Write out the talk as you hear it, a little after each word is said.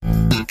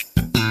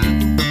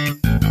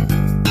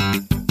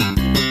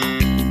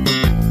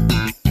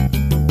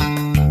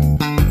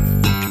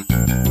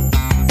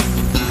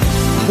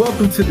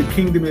Welcome to the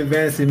Kingdom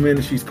Advancing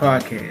Ministries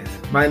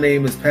podcast. My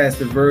name is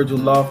Pastor Virgil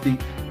Lofty,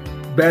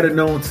 better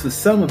known to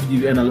some of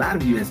you and a lot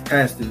of you as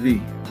Pastor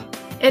V.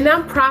 And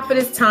I'm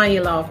Prophetess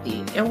Tanya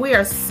Lofty, and we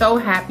are so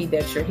happy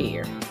that you're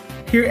here.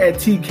 Here at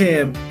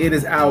TCAM, it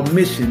is our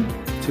mission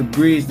to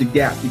bridge the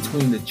gap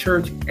between the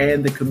church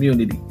and the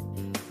community.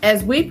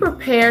 As we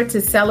prepare to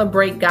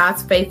celebrate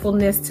God's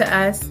faithfulness to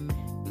us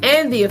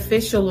and the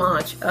official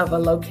launch of a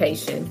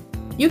location,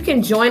 you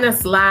can join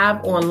us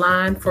live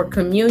online for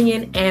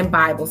communion and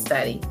Bible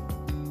study.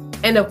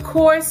 And of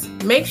course,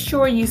 make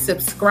sure you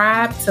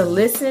subscribe to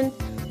listen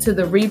to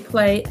the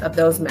replay of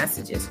those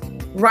messages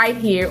right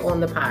here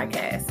on the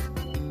podcast.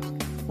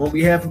 On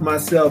behalf of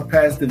myself,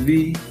 Pastor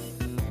V,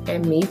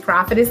 and me,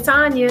 Prophetess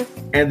Tanya,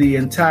 and the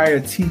entire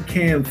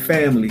TCAM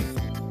family,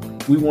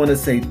 we want to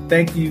say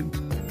thank you.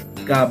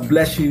 God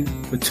bless you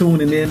for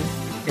tuning in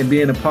and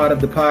being a part of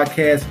the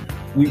podcast.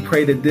 We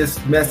pray that this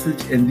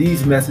message and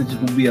these messages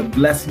will be a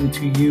blessing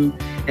to you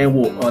and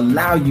will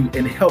allow you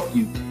and help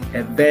you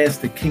advance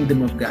the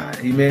kingdom of God.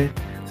 Amen.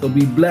 So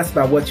be blessed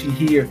by what you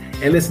hear.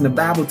 And listen, the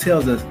Bible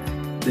tells us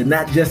to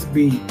not just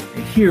be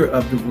a hearer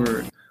of the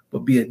word,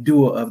 but be a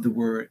doer of the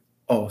word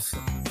also.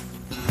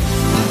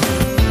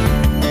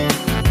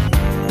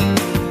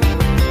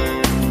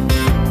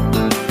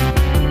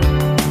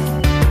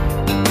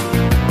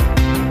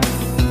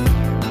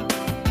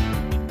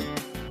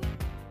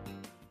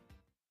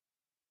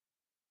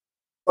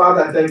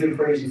 Father, I thank and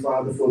praise you,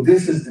 Father, for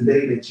this is the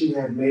day that you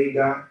have made,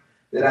 God,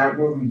 that I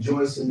will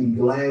rejoice and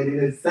be glad in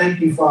it.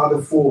 Thank you,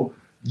 Father, for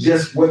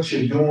just what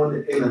you're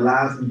doing in the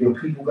lives of your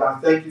people,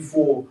 God. Thank you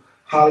for,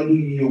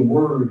 hallelujah, your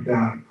word,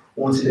 God,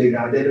 on today,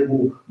 God, that it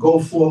will go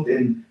forth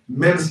and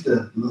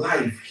minister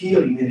life,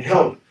 healing, and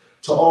health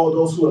to all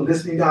those who are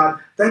listening, God.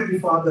 Thank you,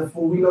 Father,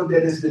 for we know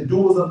that it's the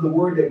doers of the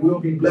word that will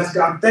be blessed,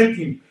 God. Thank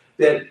you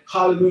that,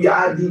 hallelujah,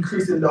 I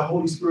decrease and the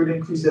Holy Spirit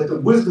increase, that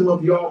the wisdom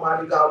of the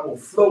Almighty God will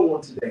flow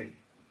on today.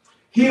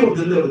 Heal,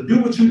 deliver,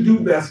 do what you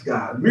do best,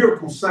 God.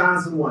 Miracles,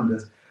 signs, and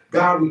wonders.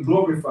 God, we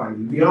glorify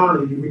you, we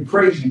honor you, we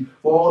praise you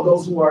for all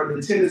those who are in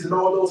attendance and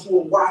all those who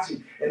are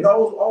watching and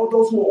all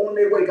those who are on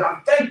their way.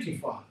 God, thank you,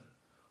 Father,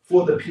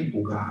 for the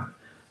people, God.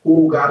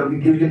 Oh, God, we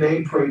give your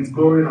name praise,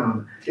 glory, and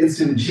honor. It's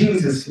in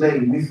Jesus'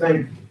 name we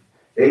thank you.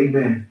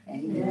 Amen.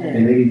 Amen.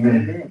 And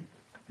amen.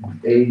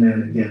 Amen.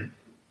 Amen again.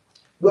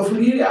 Well, for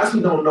you guys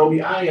who don't know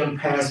me, I am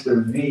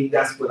Pastor V.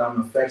 That's what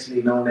I'm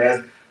affectionately known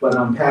as, but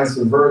I'm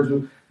Pastor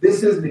Virgil.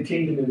 This is the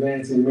Kingdom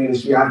Advancing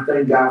Ministry. I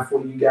thank God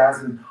for you guys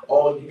and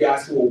all you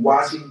guys who are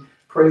watching.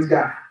 Praise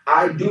God.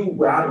 I know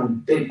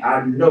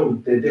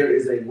that there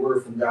is a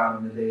word from God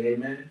on the day.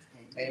 Amen.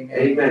 Amen.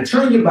 Amen.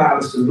 Turn your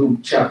Bibles to Luke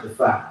chapter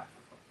 5.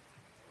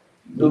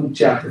 Luke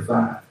chapter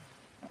 5.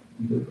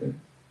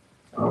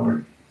 All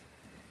right.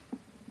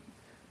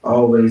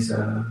 Always,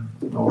 my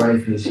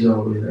wife here, she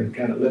always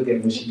kind of look at me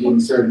when she gives me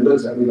certain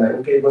looks. I'll be like,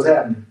 okay, what's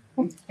happening?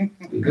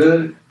 You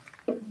good?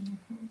 All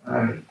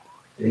right.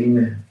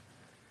 Amen.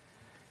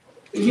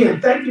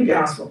 Again, thank you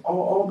guys for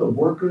all the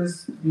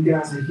workers. You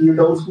guys are here.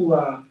 Those who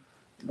are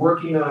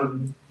working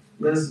on,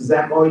 Minister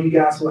Zach, all you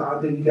guys who are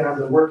out there, you guys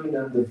are working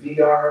on the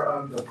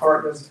VR, the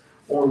partners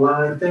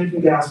online. Thank you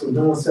guys for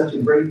doing such a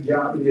great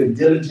job in your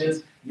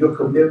diligence, your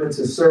commitment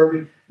to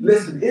serving.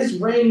 Listen, it's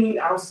raining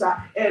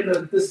outside.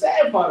 And the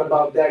sad part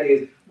about that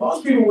is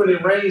most people, when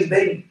it rains,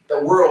 the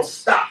world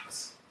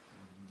stops,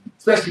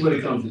 especially when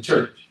it comes to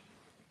church.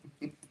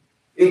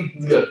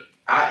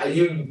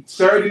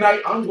 Saturday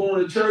night, I'm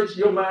going to church.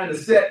 Your mind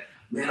is set.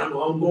 Man, I'm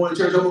going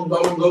to church. I'm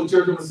going to go to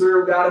church. I'm going to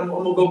serve God. I'm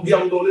going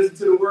to go listen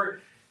to the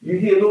word. You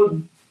hear a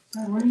little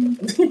rain?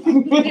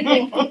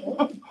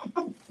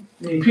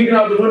 You peeking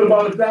out the window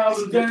about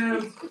 1,000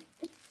 times.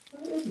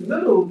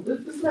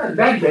 It's not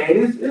that bad.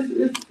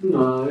 It's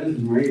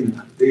raining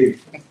out there.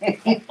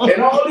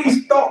 And all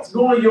these thoughts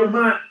go in your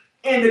mind.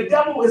 And the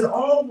devil is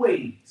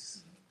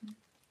always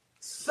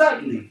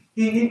subtly.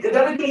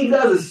 Everything he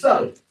does is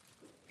subtle.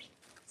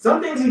 Some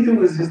things he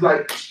do is just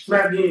like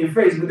smack you in your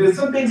face, but there's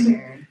some things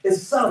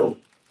it's subtle.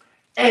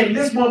 And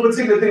this one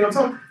particular thing I'm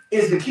talking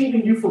is to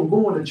keeping you from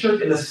going to church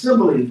and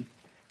assembling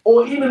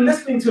or even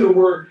listening to the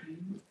word.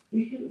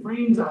 It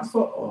rains out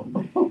for, oh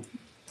man.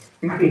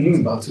 I can use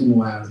about 2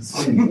 more hours of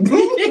singing.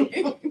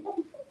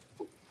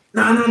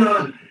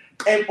 No.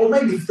 Or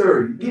maybe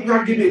 30.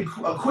 I'll give you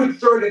a quick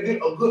 30,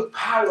 get a good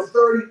power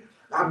 30.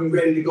 I'll be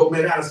ready to go,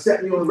 man. That'll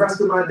set me on the rest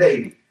of my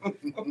day.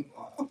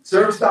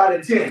 Service start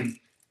at 10.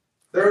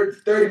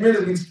 30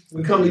 minutes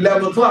become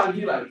 11 o'clock.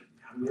 You're like,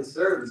 I'm in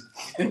service.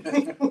 And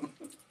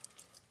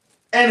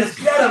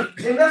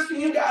that's for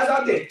you guys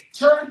out there.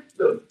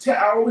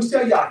 I always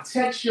tell y'all,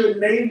 text your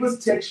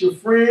neighbors, text your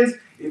friends.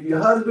 If your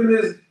husband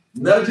is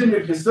nudging,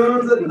 if your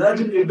sons are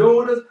nudging your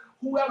daughters,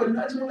 whoever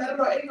nudging them, let them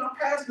know, hey, my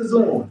pastor's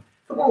on.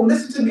 Come on,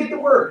 listen to get the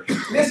word.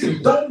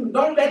 Listen, don't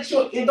let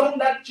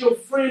your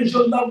friends,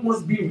 your loved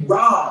ones be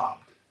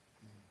robbed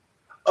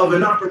of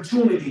an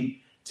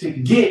opportunity to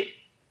get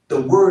the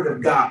word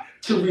of God,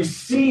 to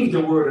receive the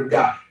word of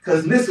God.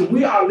 Because listen,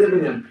 we are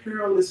living in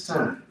perilous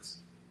times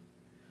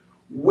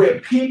where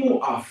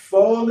people are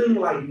falling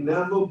like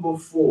never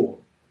before.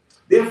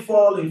 They're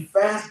falling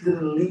faster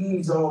than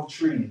leaves off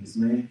trees,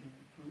 man.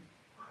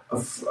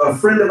 A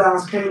friend of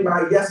ours came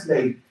by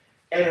yesterday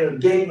and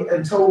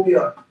told me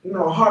a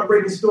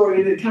heartbreaking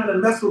story, and it kind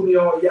of messed with me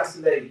all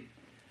yesterday.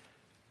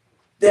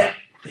 That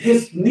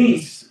his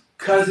niece,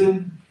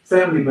 cousin,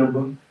 family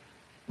member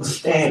was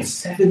stabbed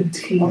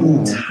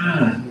 17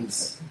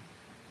 times.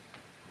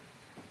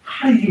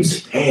 How do you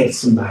stab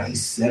somebody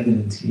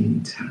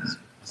 17 times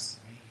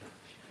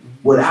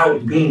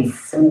without being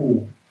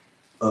full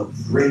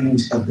of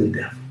rage of the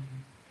devil?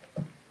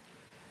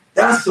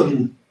 That's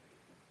some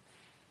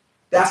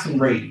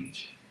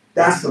rage.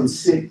 That's some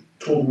sick,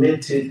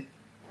 tormented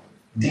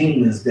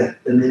demons that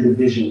an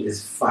individual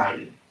is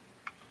fighting.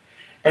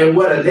 And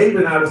what David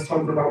and I was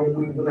talking about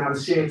when I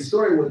was sharing the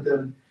story with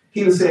them,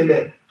 he was saying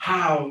that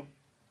how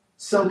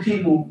some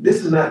people,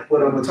 this is not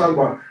what I'm going to talk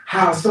about,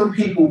 how some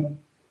people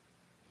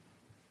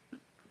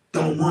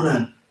don't want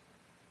to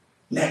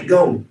let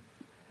go.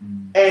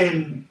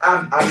 And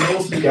I've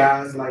known some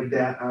guys like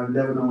that. I've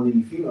never known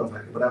any females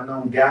like that, but I've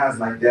known guys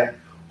like that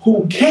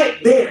who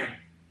can't bear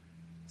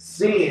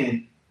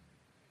seeing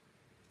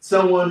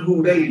someone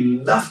who they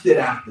lusted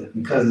after,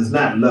 because it's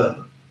not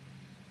love,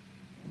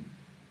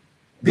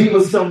 be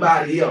with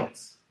somebody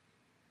else.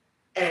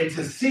 And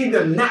to see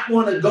them not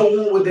want to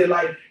go on with their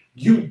life,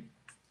 you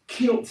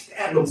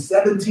stabbed them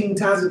 17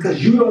 times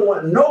because you don't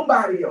want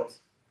nobody else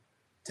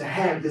to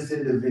have this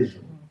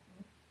individual.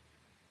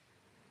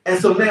 And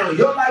so now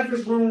your life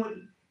is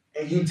ruined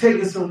and you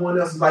taking someone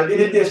else's life. And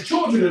if there's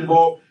children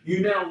involved,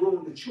 you now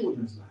ruin the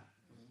children's life.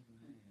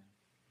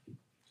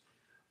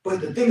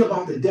 But the thing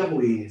about the devil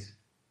is,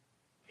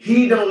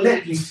 he don't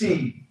let you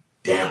see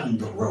down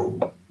the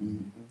road.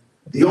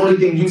 The only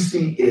thing you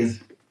see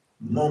is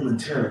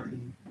momentarily.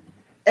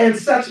 And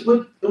such,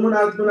 when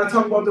I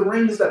talk about the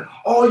rain, is that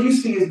all you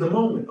see is the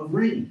moment of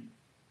rain.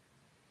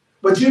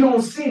 But you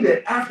don't see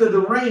that after the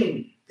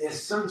rain,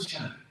 there's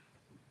sunshine.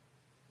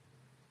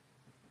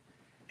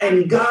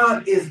 And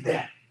God is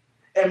that.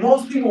 And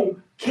most people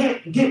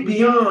can't get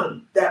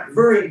beyond that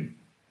very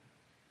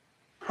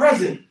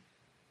present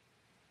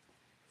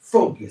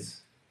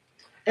focus.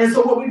 And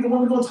so what we're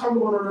going to talk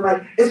about on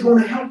tonight is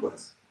going to help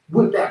us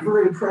with that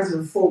very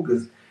present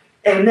focus.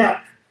 And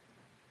that,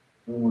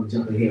 I don't want to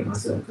jump ahead of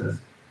myself because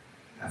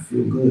I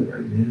feel good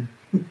right now.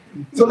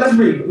 So let's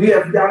read. We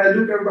have got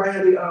Luke. Everybody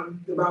had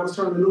the Bible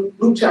turned to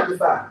Luke chapter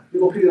 5. We're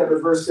going to pick it up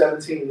at verse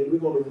 17, and we're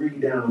going to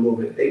read down a little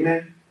bit.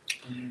 Amen?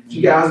 If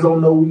you guys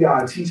don't know, we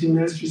got a teaching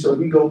ministry, so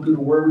we go through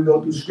the word, we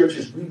go through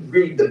scriptures, we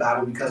read the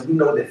Bible because we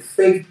know that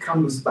faith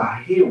comes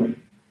by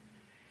hearing,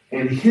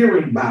 and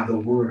hearing by the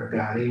word of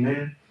God.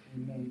 Amen?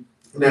 Amen.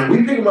 Now,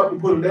 we pick them up and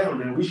put them down.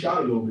 Now, we shout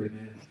a little bit,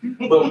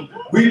 man. But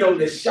we know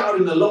that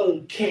shouting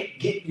alone can't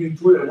get you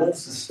through it. It won't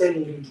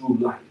sustain you through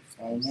life.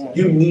 Amen.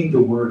 You need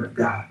the word of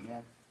God.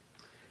 Yeah.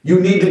 You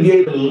need to be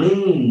able to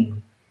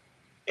lean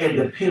and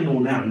depend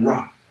on that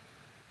rock,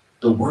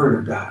 the word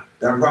of God.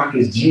 That rock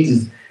is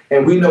Jesus.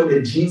 And we know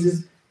that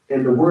Jesus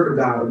and the word of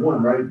God are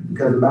one, right?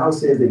 Because the Bible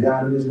says that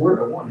God and his word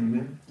are one.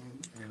 Amen.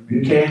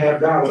 You can't have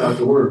God without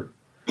the word.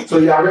 So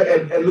y'all read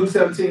at Luke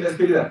 17, let's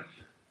pick it up.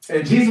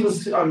 And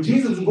Jesus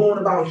was going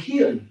about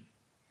healing.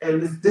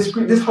 And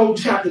this whole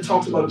chapter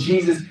talks about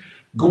Jesus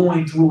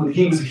going through, and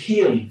he was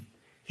healing.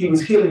 He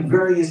was healing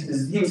various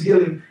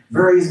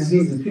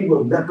diseases, people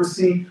with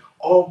leprosy,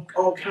 all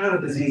kind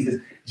of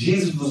diseases.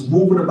 Jesus was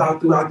moving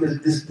about throughout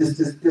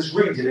this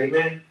region,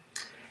 amen.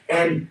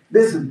 And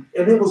listen,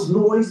 and it was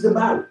noised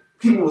about.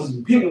 People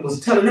was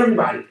telling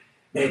everybody,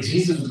 man,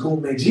 Jesus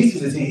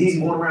is here. He's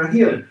going around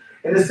healing.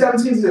 And the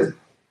 17 says,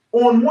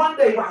 on one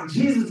day while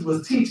Jesus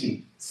was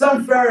teaching,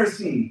 some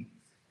Pharisees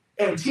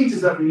and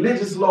teachers of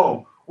religious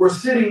law were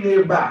sitting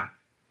nearby.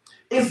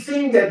 It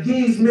seemed that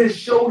these men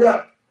showed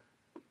up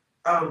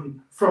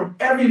from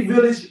every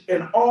village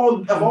and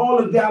all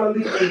of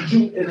Galilee and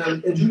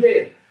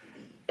Judea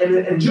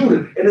and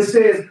Judah. And it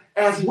says,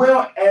 as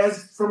well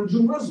as from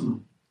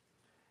Jerusalem.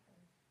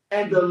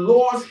 And the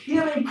Lord's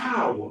healing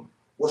power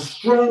was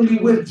strongly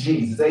with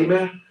Jesus.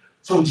 Amen.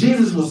 So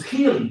Jesus was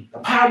healing. The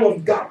power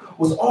of God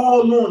was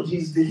all on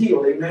Jesus to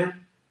heal. Amen.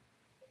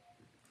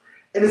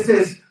 And it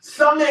says,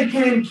 some men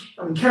came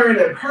carrying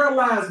a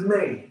paralyzed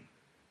man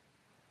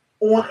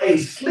on a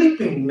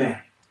sleeping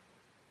mat.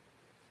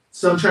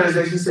 Some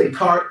translations say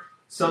cart.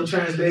 Some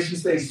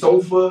translations say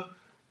sofa.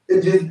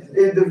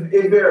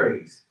 It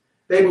varies.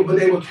 They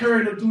were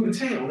carrying him through the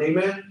town.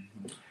 Amen.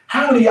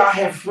 How many of y'all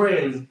have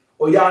friends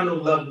or y'all know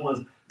loved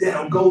ones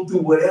that'll go through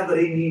whatever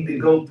they need to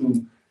go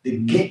through to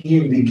get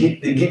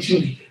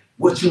you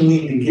what you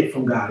need to get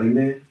from God?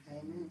 Amen.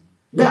 Amen.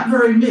 Not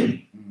very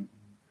many.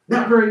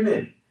 Not very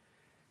many.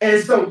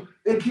 And so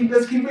let's keep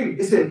reading.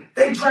 It said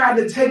they tried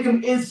to take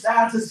him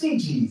inside to see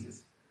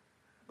Jesus,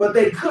 but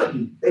they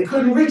couldn't. They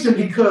couldn't reach him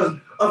because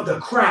of the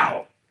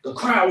crowd. The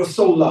crowd was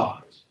so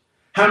large.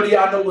 How many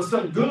of y'all know when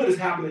something good is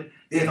happening,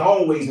 there's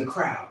always a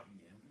crowd?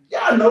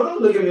 Y'all know,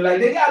 don't look at me like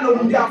that. Y'all know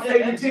who y'all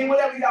favorite team,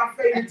 whatever y'all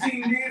favorite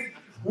team is.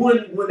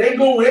 When they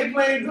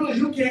playing good,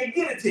 you can't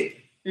get a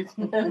ticket.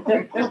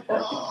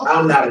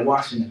 I'm not a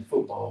Washington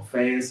football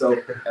fan, so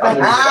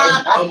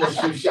I'm gonna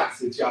shoot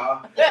shots at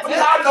y'all. But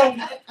y'all know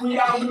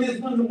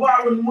when the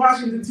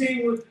Washington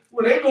team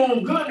when they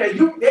going good,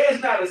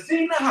 there's not a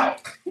seat in the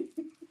house,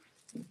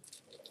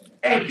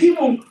 and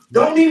people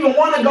don't even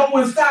want to go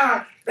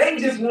inside. They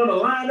just want to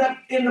line up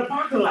in the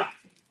parking lot.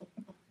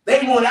 I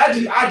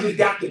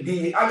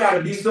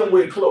gotta be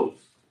somewhere close.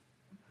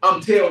 I'm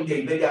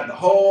tailgating. They got the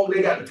hog,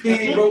 they got the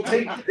pig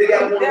rotate, they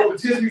got one of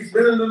those rotisserie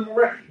spinning them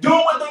around, doing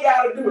what they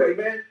gotta do,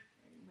 amen.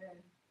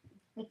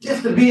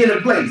 Just to be in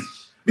a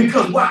place.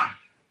 Because why?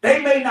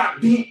 They may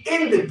not be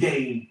in the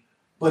game,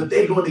 but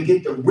they're going to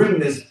get the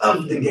remnants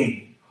of the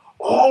game.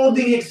 All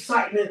the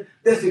excitement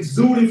that's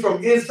exuding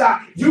from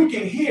inside, you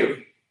can hear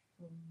it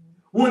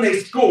when they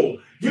score.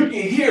 You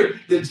can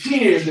hear the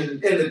cheers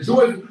and the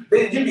joy.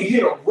 You can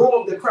hear the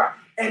roar of the crowd.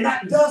 And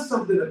that does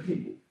something to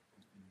people.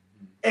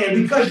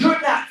 And because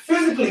you're not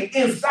physically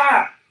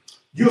inside,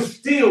 you'll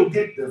still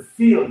get the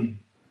feeling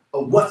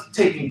of what's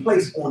taking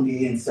place on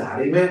the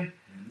inside. Amen?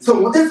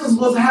 So this is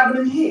what's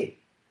happening here.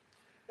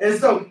 And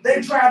so they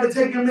tried to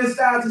take him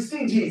inside to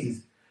see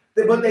Jesus.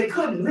 But they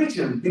couldn't reach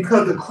him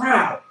because of the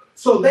crowd.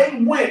 So they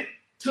went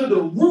to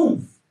the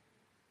roof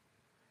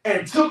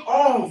and took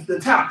off the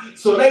top.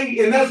 So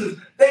in essence,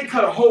 they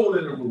cut a hole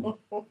in the roof.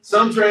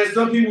 Some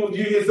people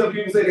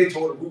say they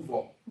tore the roof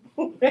off.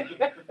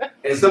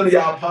 And some of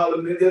y'all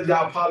parliament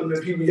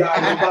people,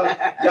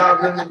 y'all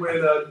remember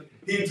when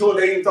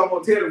they talking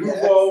about tear the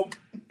roof off,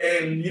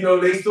 and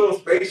they saw a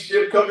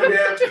spaceship coming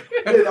down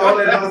and all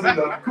that nonsense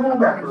stuff. Come on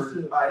back, all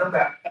right, I'm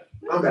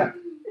back.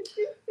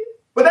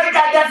 But they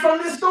got that from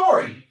this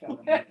story.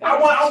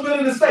 I'm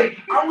willing to say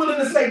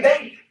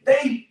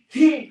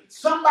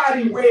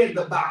somebody read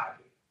the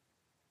Bible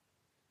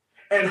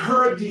and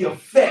heard the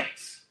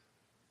effects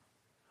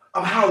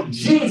of how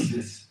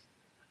Jesus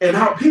and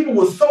how people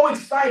were so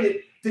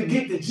excited to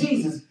get to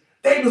Jesus,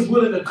 they was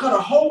willing to cut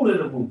a hole in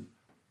the roof.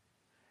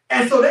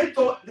 And so they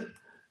thought,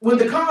 when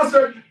the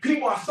concert,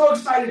 people are so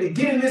excited to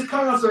get in this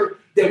concert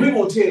that we're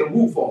going to tear the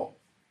roof off.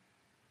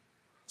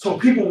 So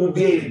people will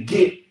be able to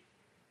get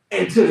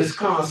into this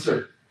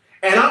concert.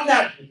 And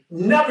I'm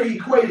never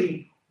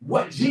equating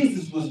what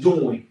Jesus was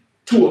doing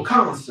to a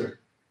concert.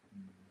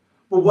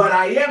 But what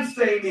I am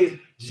saying is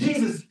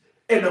Jesus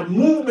and the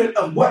movement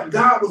of what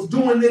God was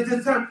doing at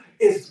this time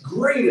is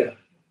greater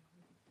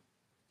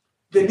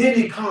than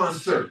any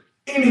concert,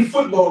 any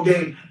football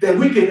game that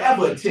we could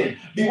ever attend.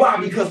 Why?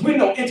 Because we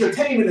know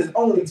entertainment is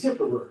only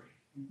temporary.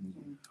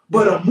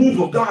 But a move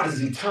of God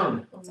is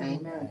eternal.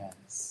 Amen.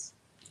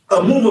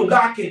 A move of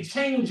God can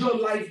change your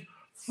life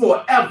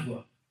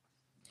forever.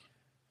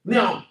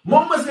 Now,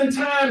 moments in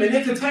time and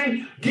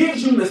entertainment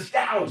gives you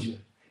nostalgia.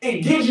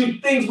 It gives you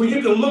things where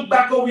you can look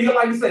back over your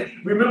life and say,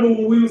 remember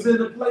when we was in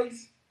the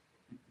place?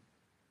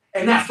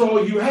 And that's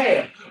all you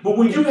have. But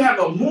when you have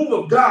a move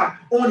of God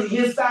on the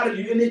inside of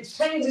you and it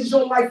changes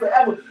your life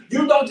forever,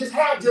 you don't just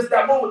have just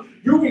that moment.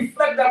 You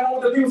reflect that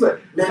moment that people say,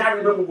 man, I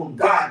remember when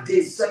God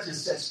did such and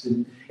such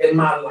in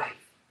my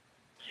life.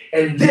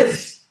 And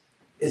this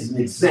is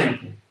an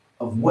example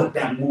of what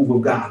that move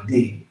of God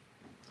did.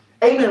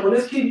 Amen. Well,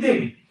 let's keep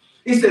digging.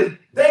 He says,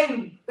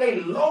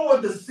 they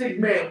lowered the sick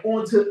man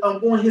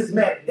on his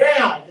mat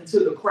down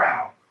into the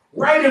crowd,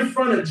 right in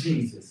front of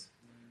Jesus.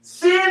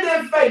 Seeing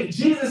their faith,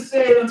 Jesus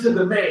said unto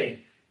the man,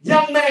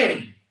 young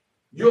man,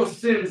 your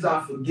sins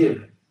are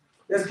forgiven.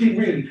 Let's keep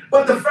reading.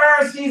 But the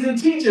Pharisees and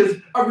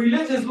teachers of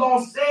religious law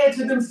said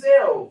to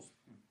themselves,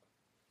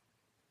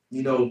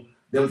 them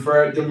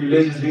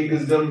religious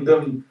leaders,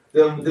 them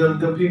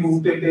people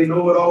who think they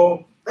know it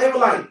all, they were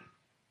like,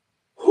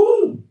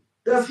 who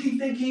does he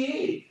think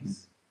he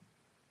is?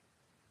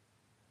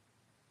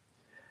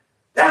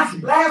 That's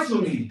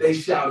blasphemy, they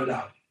shouted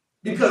out,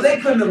 because they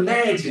couldn't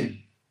imagine.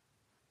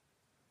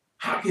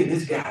 How can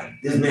this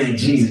man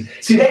Jesus?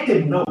 See, they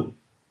didn't know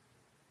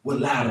what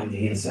lied on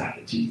the inside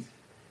of Jesus.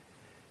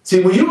 See,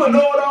 when you are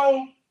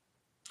know-it-all,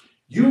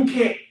 you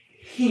can't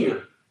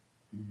hear.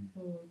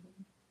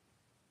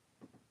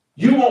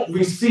 You won't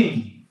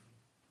receive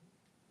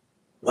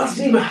what's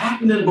even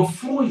happening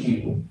before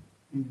you.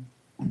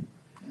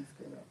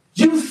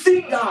 You see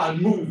God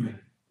moving,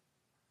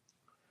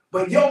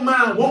 but your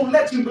mind won't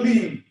let you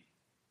believe.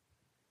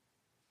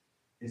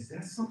 Is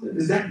that something?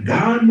 Is that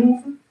God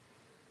moving?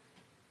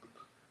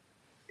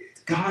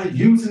 God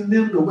using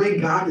them the way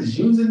God is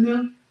using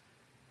them?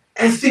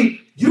 And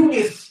see, you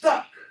get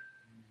stuck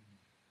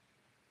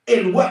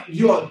in what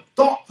your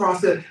thought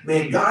process,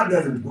 man, God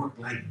doesn't work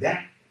like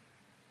that.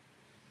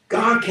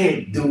 God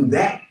can't do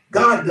that.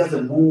 God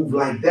doesn't move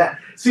like that.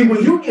 See,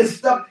 when you get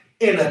stuck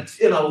in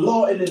a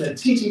law and in a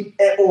teaching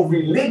or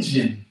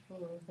religion,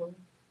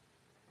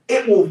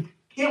 it will,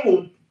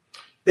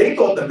 they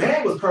thought the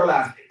man was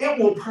paralyzed. It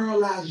will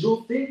paralyze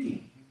your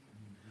thinking.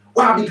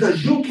 Why?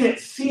 Because you can't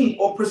see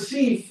or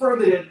perceive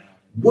further than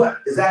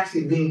what is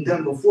actually being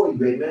done before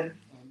you, amen?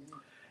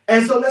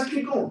 And so let's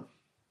keep going.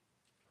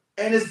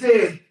 And it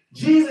says,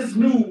 Jesus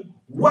knew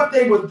what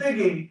they were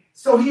thinking,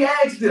 so he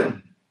asked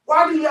them,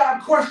 why do y'all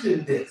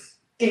question this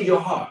in your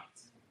hearts?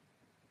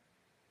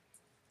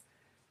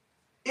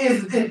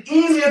 is it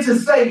easier to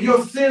say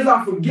your sins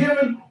are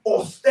forgiven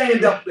or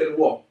stand up and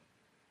walk?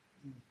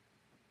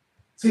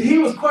 See, he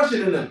was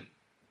questioning them.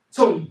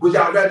 So would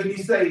y'all rather me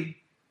say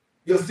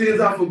your sins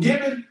are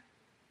forgiven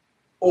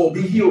or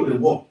be healed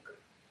and walk?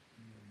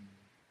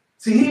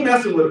 See, he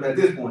messing with them at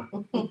this point.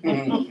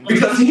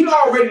 Because he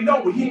already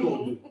know what he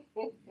gonna do.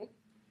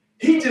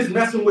 He just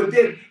messing with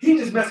them. He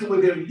just messing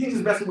with their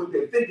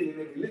thinking and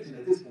their religion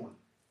at this point.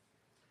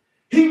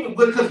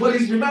 Because what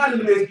he's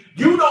reminding them is,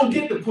 you don't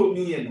get to put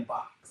me in the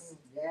box.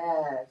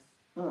 Yes.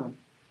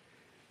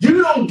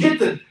 You don't get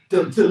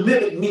to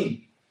limit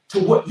me to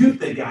what you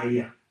think I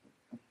am.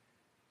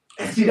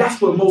 And see,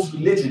 that's what most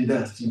religion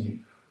does to you.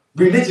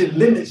 Religion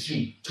limits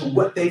you to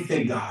what they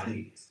think God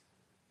is.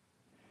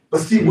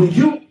 But see, when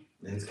you,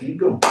 let's keep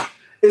going.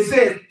 It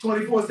says,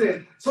 24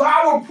 says, so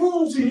I will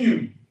prove to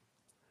you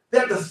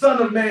that the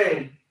Son of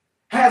Man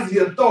has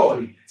the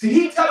authority. See,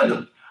 he's telling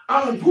them,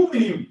 I'm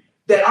proving you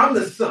that I'm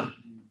the Son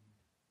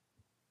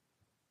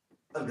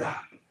of God.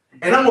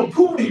 And I'm going to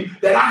prove to you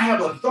that I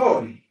have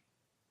authority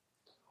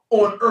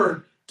on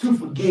earth to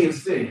forgive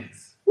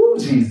sins. Ooh,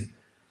 Jesus.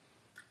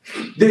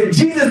 Then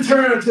Jesus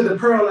turned to the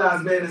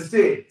paralyzed man and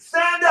said,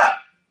 stand up,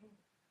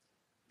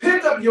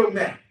 pick up your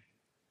mat,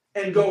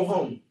 and go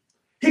home.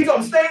 He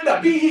told him, stand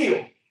up, be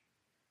healed.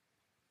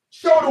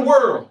 Show the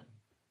world.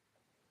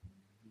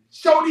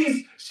 Show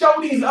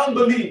these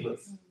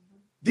unbelievers,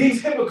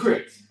 these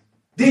hypocrites,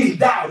 these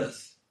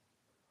doubters,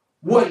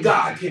 what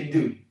God can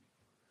do.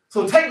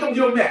 So take up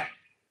your mat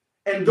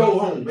and go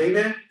home,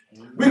 amen?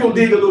 We're going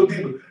to dig a little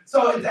deeper.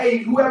 So, hey,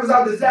 whoever's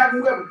out there, Zach,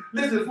 whoever,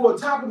 listen, for a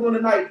topic on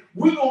tonight,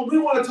 we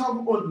want to talk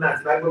about, not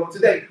tonight, but on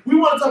today, we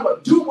want to talk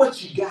about do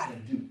what you got to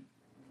do.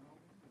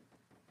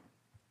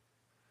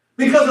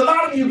 Because a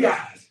lot of you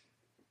guys,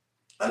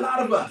 a lot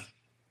of us,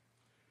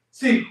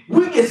 see,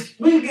 when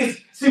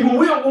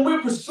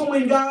we're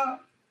pursuing God,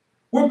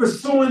 we're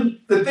pursuing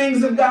the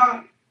things of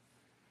God.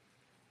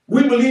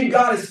 We believe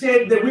God has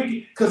said that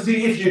because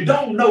see, if you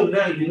don't know,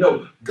 now you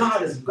know.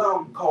 God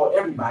called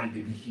everybody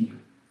to be healed.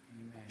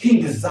 Amen.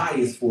 He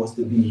desires for us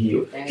to be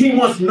healed. Amen. He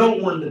wants no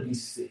one to be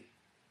sick.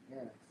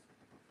 Yes.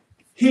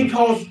 He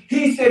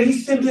said he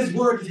sent his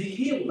word to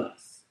heal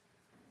us.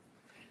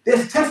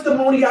 There's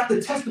testimony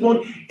after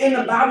testimony in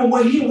the Bible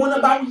where he went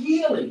about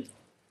healing.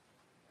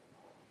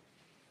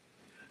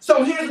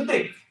 So here's the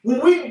thing. When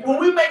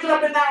we make it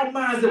up in our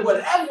minds that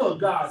whatever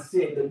God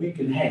said that we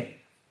can have,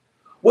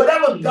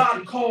 whatever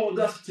God called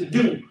us to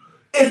do,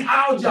 is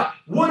our job.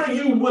 What are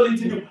you willing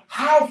to do?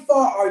 How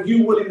far are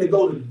you willing to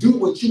go to do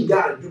what you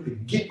got to do to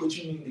get what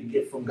you need to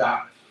get from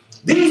God?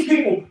 These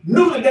people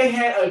knew that they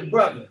had a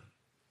brother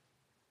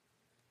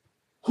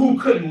who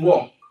couldn't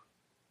walk,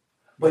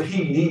 but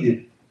he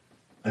needed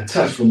a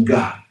touch from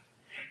God.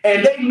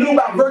 And they knew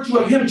by virtue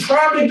of him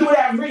traveling through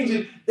that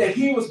region that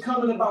he was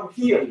coming about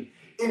healing.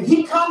 If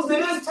he comes to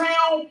this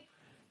town,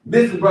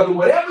 listen, brother,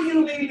 whatever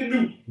you need to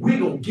do, we're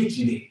going to get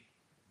you there.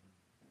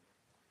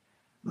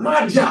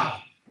 My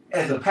job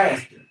as a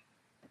pastor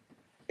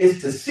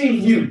is to see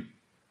you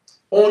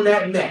on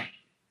that mat.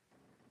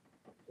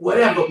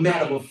 Whatever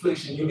mat of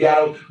affliction you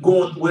got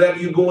going through, whatever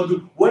you're going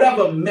through,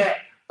 whatever mat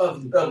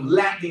of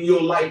lack in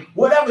your life,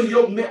 whatever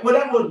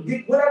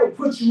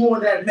puts you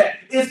on that mat,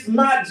 it's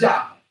my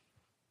job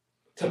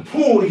to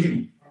pull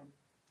you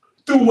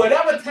through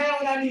whatever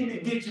town I need to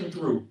get you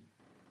through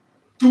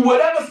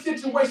whatever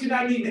situation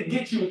I need to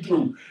get you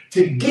through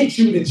to get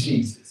you to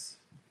Jesus.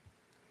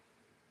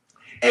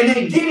 And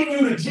then getting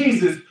you to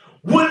Jesus,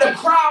 when the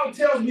crowd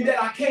tells me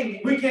that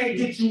we can't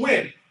get you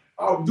in,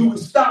 I'll do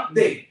is stop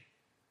there.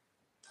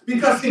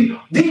 Because see,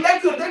 they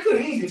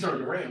could easily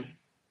turn around.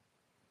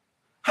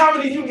 How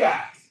many of you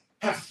guys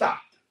have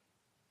stopped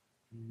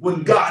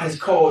when God has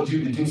called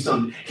you to do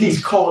something?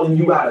 He's calling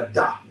you out of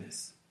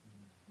darkness.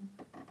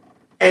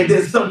 And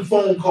then some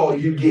phone call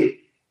you get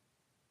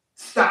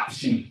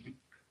stops you.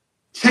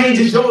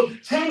 Changes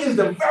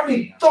the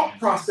very thought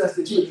process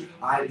that you.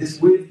 All right, this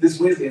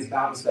Wednesday is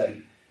Bible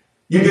study.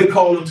 You get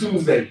called on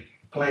Tuesday.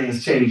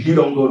 Plans change. You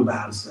don't go to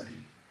Bible study.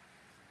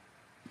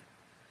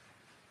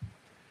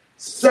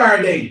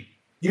 Saturday,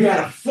 you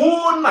had a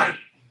full night.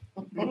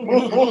 I've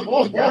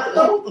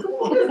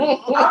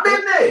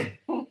been there.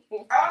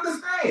 I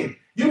understand.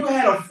 You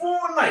had a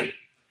full night.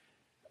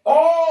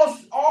 All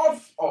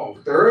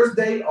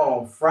Thursday,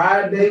 all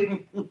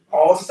Friday,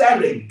 all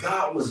Saturday.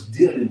 God was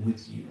dealing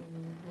with you.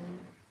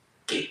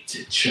 Get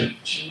to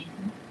church.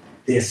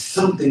 There's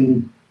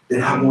something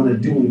that I want to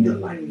do in your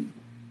life.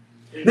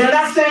 Now,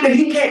 not saying that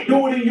he can't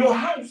do it in your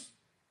house,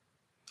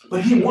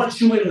 but he wants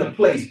you in the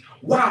place.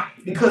 Why?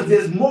 Because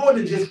there's more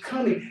than just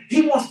coming.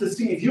 He wants to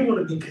see if you're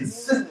going to be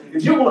consistent,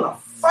 if you're going to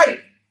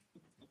fight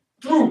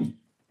through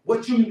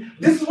what you.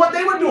 This is what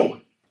they were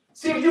doing.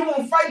 See if you're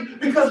going to fight,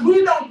 because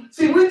we don't.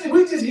 See, we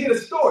just hear the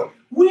story.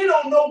 We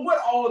don't know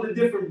what all the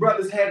different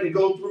brothers had to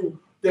go through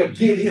to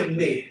get him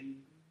there.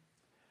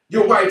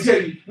 Your wife tell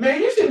you,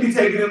 man, you shouldn't be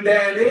taking him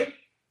down there.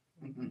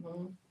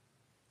 Mm-hmm.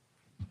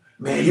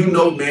 Man, you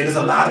know, man, there's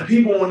a lot of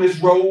people on this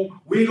road.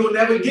 We ain't gonna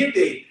never get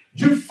there.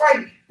 You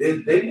fight.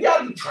 They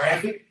got the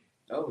traffic.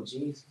 Oh,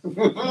 jeez.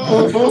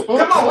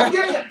 Come on,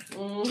 yeah.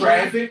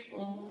 Traffic,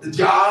 the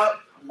job,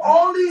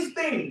 all these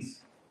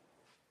things.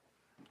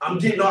 I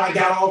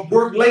got off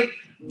work late.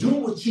 Do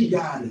what you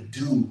gotta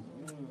do.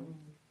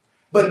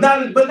 But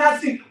not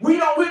see, we're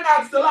not,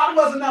 a lot of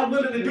us are not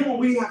willing to do what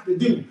we have to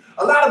do.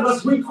 A lot of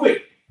us, we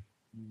quit.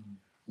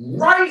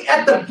 Right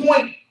at the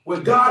point where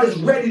God is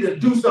ready to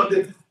do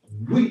something,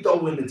 we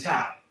throw in the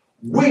towel.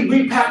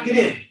 We pack it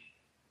in.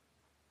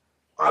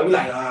 All right, we're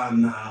like,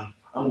 nah,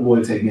 I'm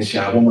going to take me a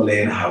shower. I'm going to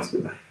lay in the house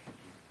tonight.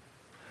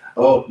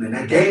 Oh, man,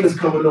 that game is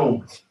coming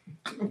on.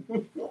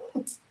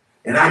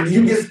 And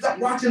you get stuck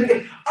watching the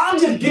game. I'm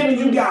just giving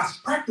you guys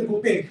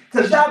practical things.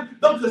 Because I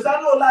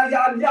know a lot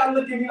of y'all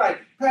look at me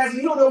like, Pastor,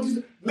 you don't know what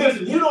you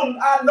listen,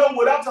 I know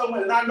what I'm talking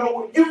about, and I know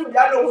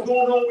what's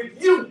going on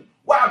with you.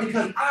 Why?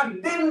 Because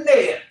I've been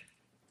there.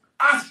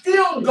 I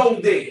still go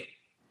there.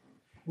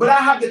 But I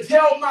have to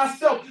tell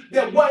myself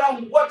that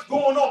what's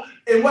going on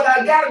and what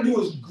I got to do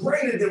is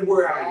greater than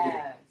where I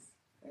am.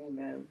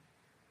 Amen.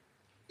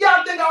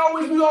 Y'all think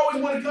we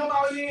always want to come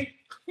out here?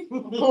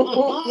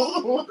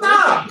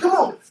 Nah, come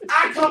on.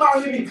 I come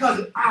out here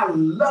because I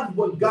love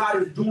what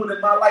God is doing in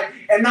my life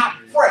and not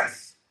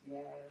press.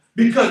 Yes.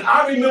 Because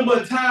I remember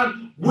a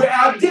time where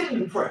I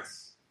didn't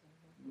press.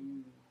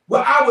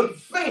 Where I would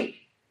faint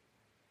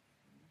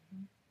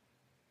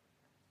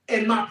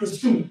in my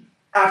pursuit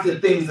after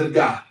things of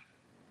God.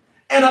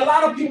 And a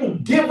lot of people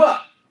give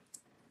up.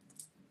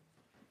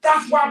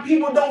 That's why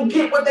people don't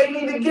get what they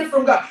need to get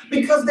from God,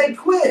 because they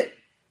quit.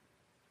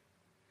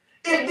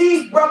 If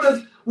these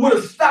brothers would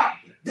have stopped,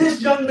 this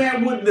young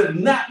man would have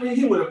not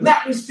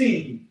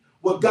received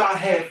what God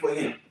had for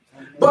him.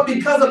 But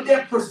because of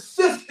their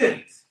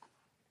persistence,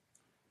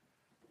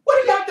 what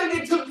do y'all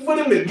think it took for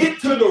them to get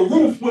to the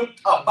roof with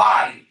a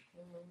body?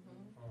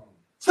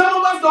 Some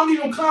of us don't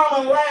even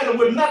climb a ladder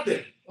with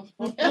nothing.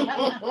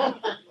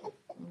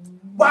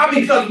 Why?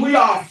 Because we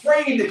are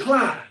afraid to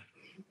climb.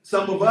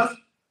 Some of us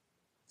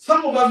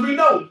we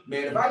know,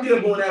 man, if I get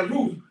up on that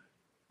roof,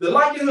 the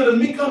likelihood of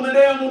me coming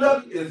down on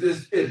up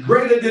is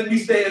greater than me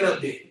staying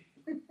up there.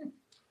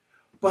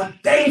 But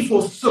they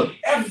forsook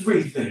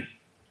everything.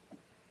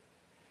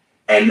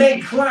 And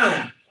they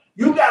climbed.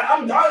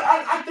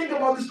 I think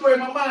about this story in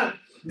my mind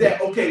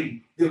that,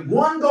 okay, did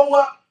one go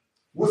up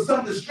with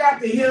something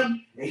strapped to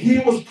him and he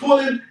was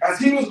pulling as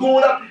he was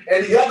going up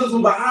and the others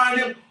were behind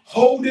him,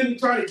 holding,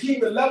 trying to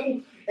keep it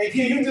level? And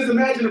can you just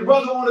imagine the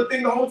brother on the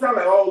thing the whole time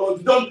like, oh,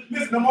 Lord, don't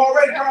listen, I'm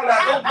already calling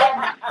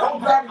out.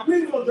 Don't drop me,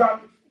 please don't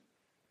drop me.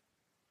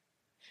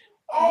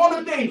 All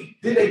the things.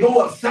 Did they go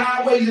up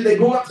sideways? Did they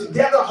go up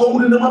together,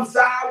 holding them up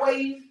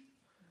sideways?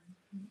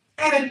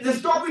 And the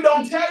story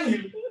don't tell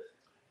you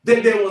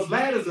that there was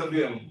ladders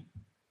available.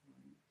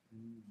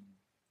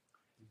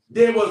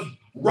 There was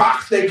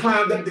rocks they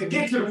climbed up to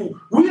get to the roof.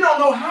 We don't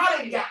know how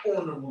they got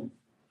on the roof,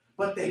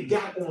 but they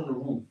got on the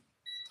roof.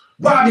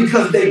 Why?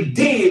 Because they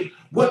did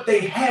what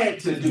they had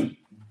to do.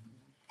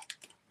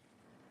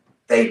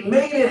 They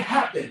made it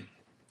happen.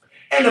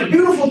 And the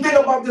beautiful thing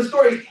about this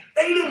story is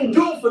they didn't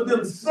do it for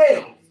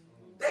themselves.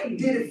 They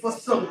did it for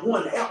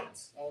someone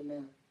else.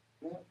 Amen.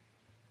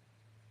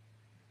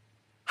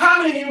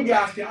 How many of you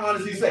guys can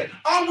honestly say,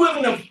 I'm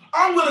willing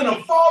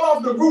to fall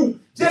off the roof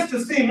just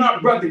to see my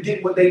brother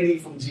get what they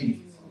need from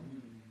Jesus?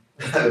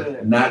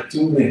 Not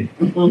too many.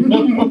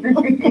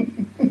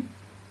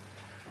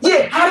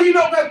 Yeah, how do you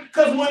know that?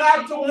 Because when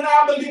I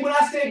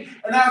said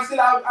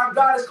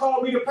God has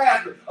called me to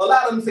pastor, a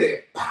lot of them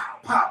said, pow,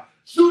 pow,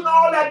 shooting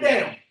all that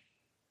down.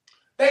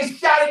 They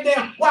shot it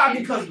down. Why?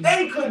 Because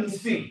they couldn't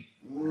see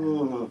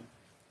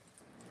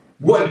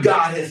what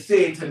God has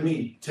said to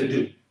me to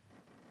do.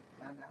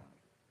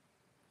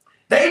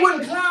 They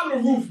wouldn't climb the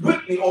roof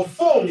with me or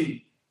for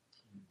me.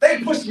 They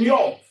pushed me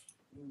off.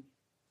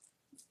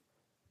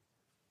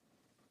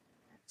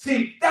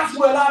 See, that's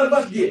where a lot of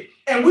us get.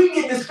 And we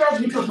get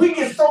discouraged because we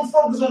get so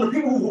focused on the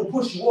people who will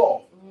push you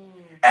off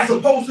as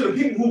opposed to the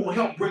people who will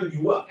help bring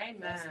you up.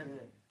 Amen.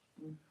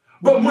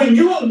 But when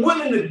you are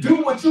willing to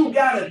do what you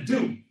got to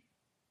do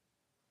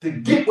to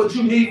get what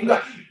you need from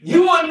God,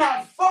 you are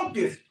not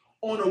focused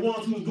on the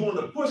ones who's doing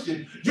the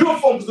pushing. You're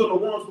focused on the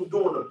ones who's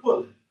doing the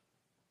pulling.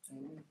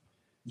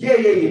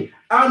 Yeah.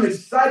 I'm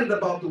excited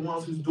about the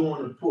ones who's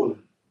doing the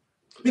pulling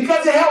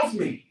because it helps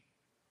me.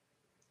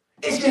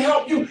 It should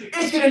help you.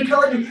 It should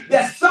encourage you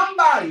that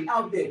somebody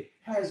out there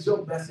has your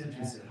best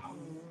interest in heart.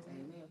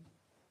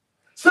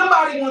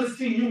 Somebody wants to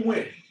see you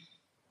win.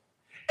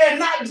 And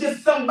not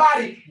just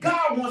somebody.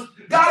 God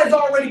has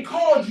already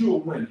called you a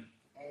winner.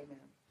 Amen.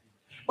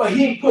 But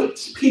he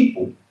puts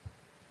people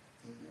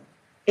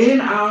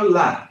in our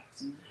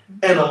lives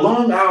and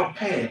along our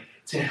path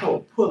to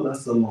help pull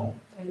us along.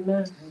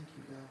 Amen.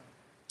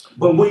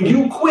 But when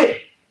you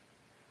quit,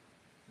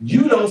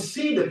 you don't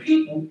see the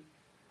people.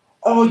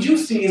 All you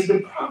see is the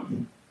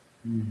problem.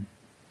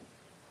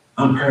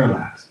 I'm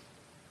paralyzed.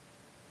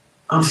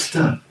 I'm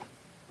stuck.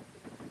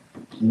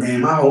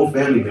 Man, my whole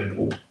family been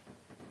poor.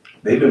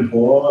 They've been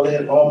poor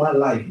all my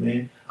life,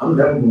 man. I'm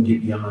never going to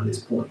get beyond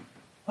this point.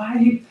 Why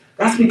you?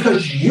 That's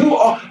because you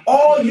are,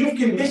 all you've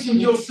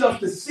conditioned yourself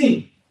to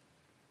see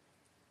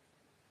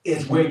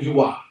is where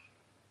you are.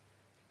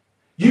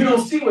 You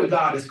don't see where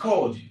God has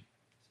called you.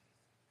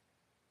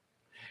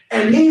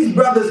 And these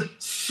brothers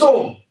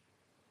saw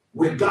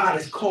where God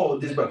has called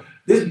this brother.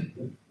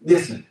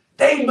 Listen,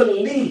 they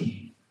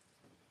believed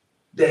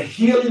that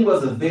healing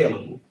was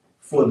available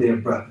for their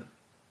brother.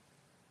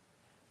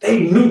 They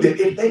knew that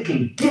if they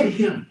can get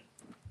him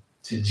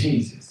to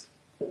Jesus,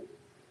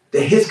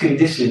 that his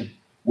condition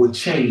would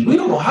change. We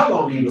don't know how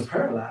long he was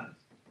paralyzed,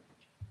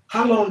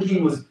 how long he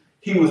was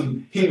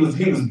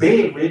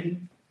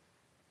bedridden.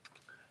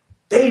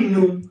 They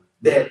knew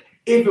that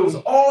if it was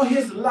all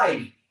his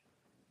life,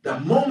 the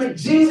moment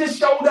Jesus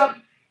showed up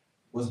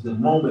was the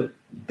moment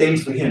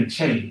things for him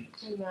changed.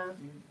 Amen.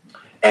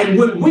 And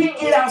when we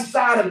get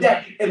outside of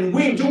that and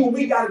we do what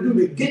we got to do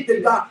to get to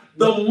God,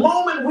 the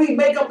moment we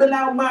make up in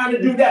our mind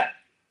to do that,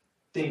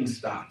 things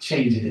start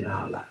changing in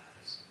our lives.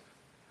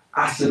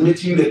 I submit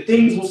to you that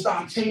things will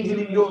start changing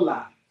in your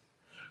life.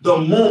 The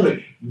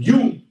moment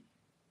you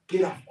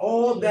get off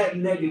all that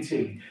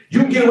negativity,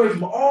 you get away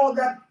from all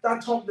that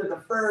talk that the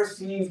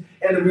Pharisees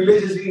and the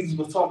religious leaders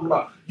was talking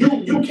about.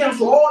 You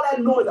cancel all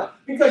that noise out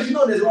because you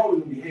know there's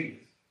always going to be haters.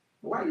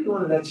 Why are you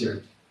going to that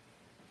church?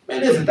 Man,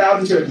 there's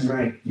 1,000 churches,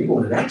 right? You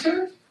going to that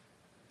church?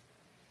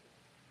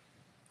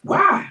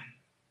 Why?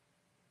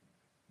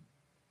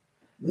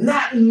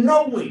 Not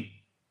knowing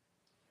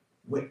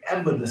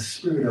wherever the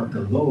Spirit of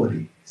the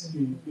Lord is,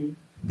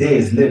 there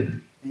is liberty.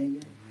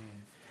 Amen.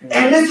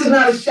 And this is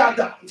not a shot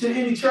to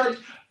any church.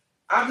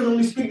 I can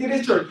only speak to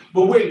this church.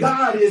 But where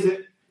God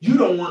isn't, you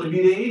don't want to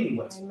be there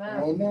anyway.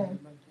 Amen.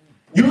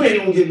 You ain't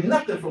going to get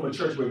nothing from a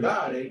church where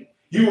God ain't.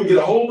 You will get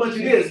a whole bunch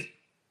of this,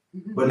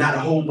 but not a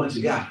whole bunch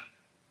of God.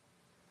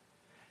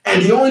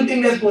 And the only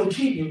thing that's going to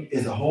keep you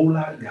is a whole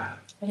lot of God.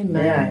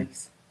 Amen.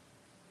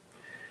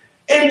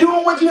 And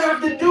doing what you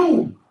have to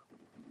do.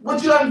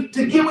 What you have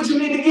to get what you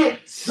need to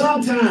get.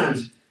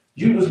 Sometimes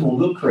you just going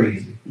to look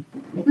crazy.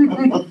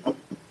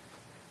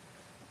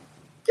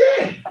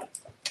 Yeah.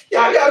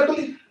 Y'all got to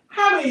believe.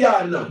 How many of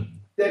y'all know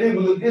that it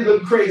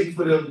look crazy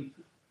for them?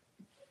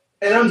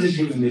 And I'm just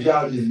using this.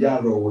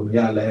 Y'all roll with me.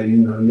 Y'all laugh. You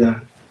know,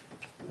 y'all.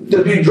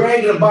 To be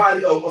dragging a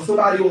body of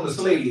somebody on a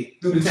sled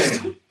through the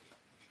town.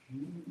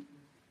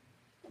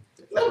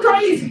 Look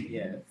crazy.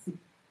 Yes.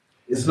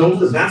 It's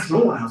not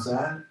snowing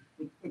outside.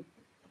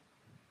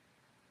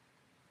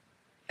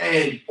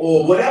 And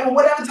or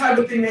whatever type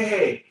of thing they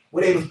had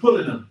where they was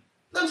pulling them.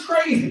 Looks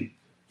crazy.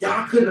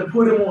 Y'all couldn't have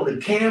put him on a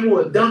camel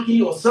or a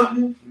donkey or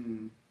something.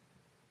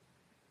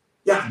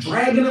 Y'all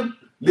dragging them.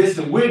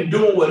 Listen, we're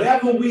doing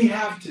whatever we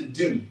have to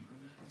do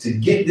to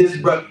get this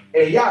brother.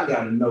 And y'all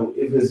gotta know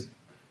it was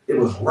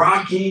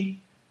rocky.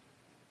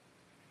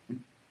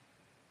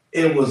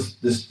 It was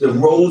the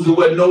roads that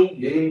wasn't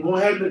they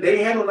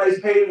ain't had no nice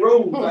paved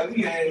roads like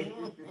we had.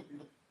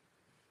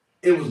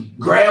 It was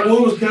gravel,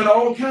 it was kind of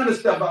all kind of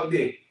stuff out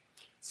there.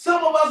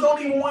 Some of us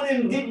don't want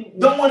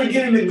to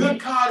get in the good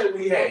car that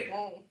we had.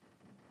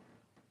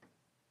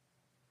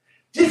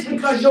 Just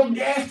because your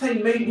gas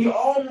tank may be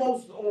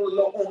almost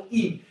on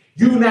E,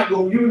 you're not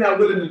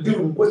willing to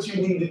do what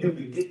you need to do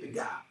to get to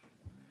God.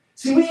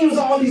 See, we use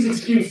all these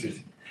excuses.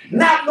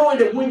 Not knowing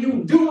that when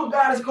you do what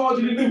God has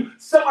called you to do,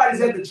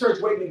 somebody's at the church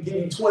waiting to give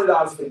you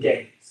 $20 for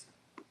gas.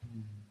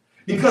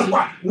 Because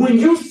why? When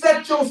you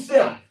set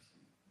yourself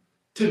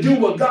to do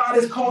what God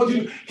has called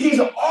you,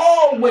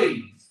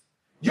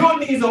 your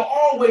needs are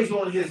always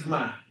on his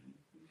mind.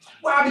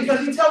 Why?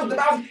 Because he tells us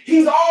about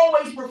he's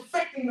always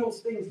perfecting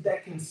those things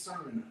that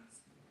concern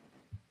us.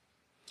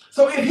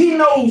 So if he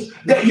knows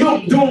that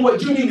you're doing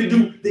what you need to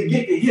do to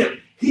get to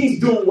him, he's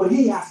doing what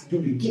he has to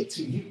do to get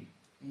to you.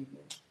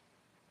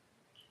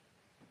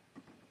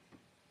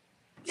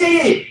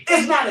 Yeah.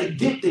 It's not a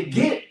get to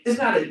get. It's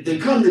not to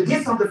come to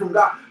get something from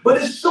God, but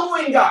it's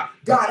showing God,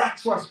 I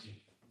trust you.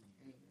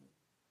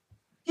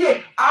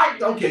 Yeah,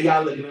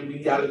 y'all looking at me.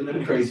 Y'all looking at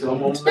me crazy.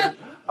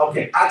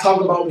 Okay, I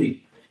talk about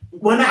me.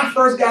 When I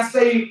first got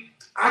saved,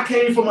 I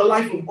came from a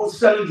life of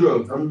selling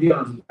drugs. I'm going to be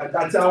honest. I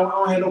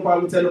don't have no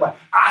problem with telling nobody.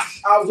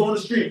 I was on the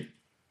street.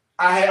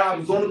 I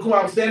was on the corner.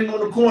 I was standing on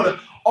the corner.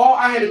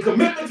 I had a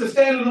commitment to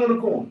standing on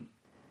the corner.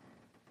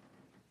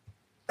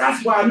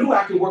 That's why I knew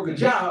I could work a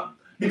job.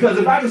 Because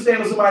if I can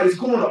stand on somebody's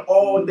corner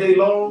all day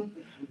long,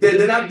 then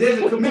there's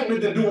a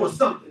commitment to doing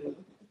something.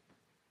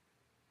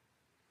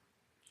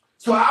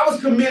 So I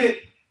was committed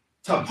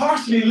to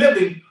partially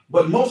living,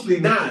 but mostly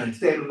dying,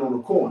 standing on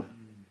the corner.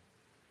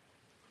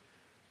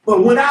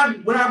 But when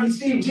I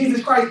received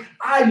Jesus Christ,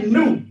 I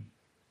knew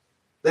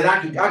that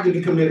I could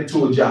be committed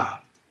to a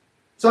job.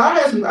 So I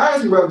had some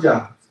rough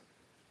jobs.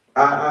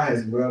 I had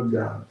some rough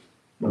jobs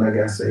when I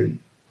got saved.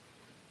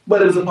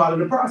 But it was a part of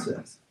the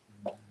process.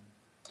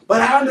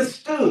 But I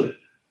understood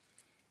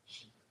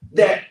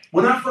that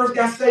when I first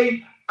got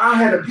saved, I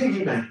had a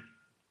piggy bank.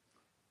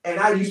 And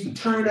I used to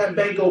turn that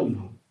bank over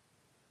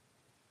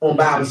on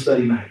Bible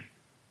study night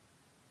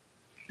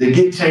to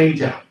get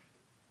change out,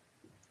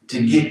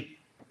 to get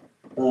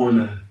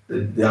on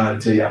I'll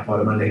tell you, I'm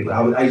part of my neighbor.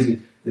 I used to,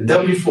 the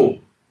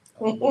W4.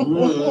 I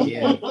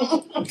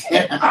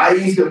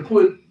used to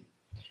put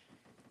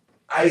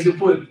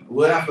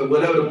whatever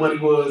the money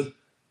was,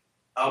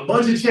 a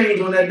bunch of change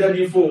on that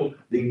W-4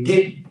 to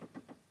get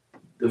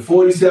the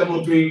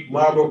 4703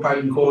 Marlboro Pike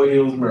in Coral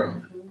Hills,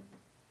 Maryland.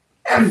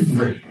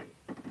 Every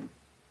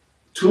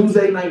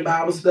Tuesday night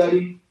Bible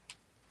study,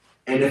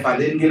 and if I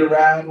didn't get a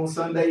ride on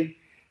Sunday,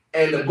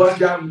 and the bus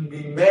driver would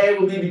be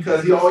mad with me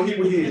because all he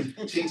would hear is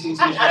ching, ching, ching,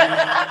 ching,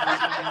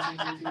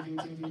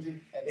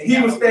 and he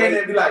would stand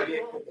there and be like,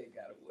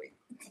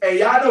 and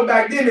y'all know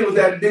back then it was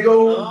that big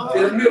old,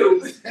 in the middle,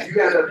 you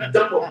had to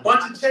dump a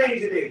bunch of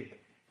change in there.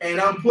 And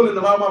I'm pulling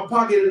them out of my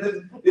pocket,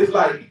 and it's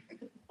like,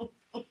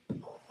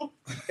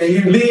 and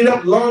you lean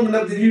up long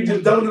enough that you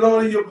just dump it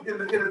all in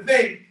the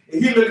thing,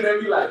 and he looking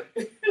at me like,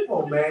 come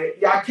on, man,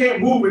 y'all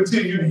can't move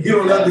until you get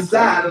on the other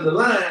side of the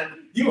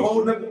line. You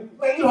holding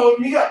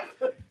me up.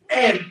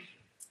 And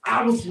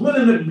I was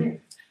willing to,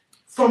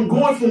 from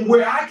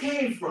where I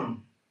came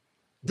from,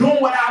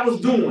 doing what I was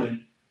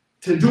doing,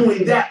 to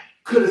doing that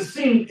could have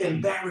seemed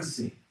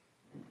embarrassing.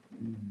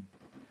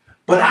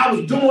 But I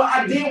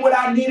did what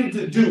I needed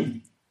to do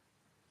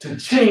to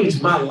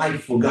change my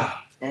life for God.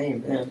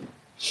 Amen.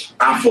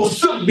 I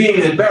forsook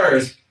being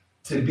embarrassed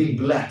to be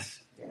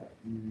blessed.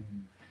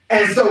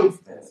 And so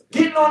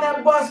getting on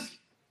that bus,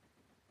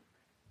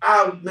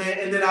 and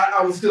then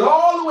I would sit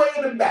all the way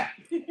in the back.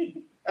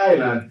 Hey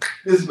man,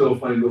 this is a little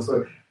funny little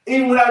story.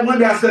 Even when one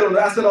day I sat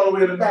all the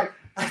way in the back,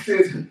 I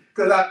said,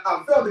 because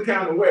I felt the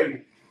kind of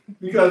way,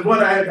 because one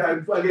I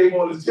gave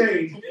all this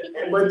change,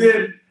 but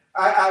then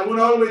I went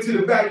all the way to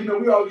the back. You know,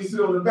 we always sit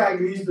on the back,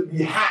 and it used to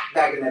be hot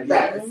back in that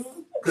back,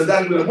 because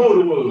that's where the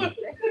motor was.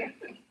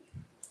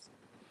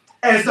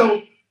 And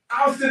so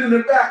I was sitting in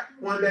the back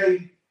one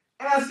day,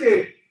 and I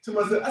said to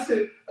myself,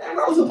 man,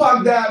 Rosa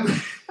Parks died.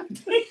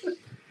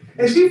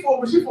 And she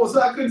fought, so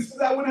I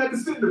wouldn't have to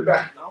sit in the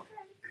back.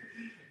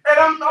 And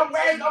I'm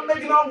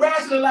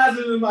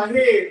rationalizing in my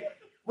head,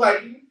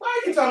 like,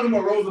 why are you talking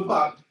about Rosa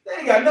Parks? That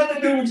ain't got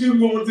nothing to do with you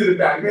going to the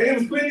back, man. It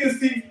was plenty of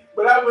seats,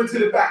 but I went to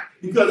the back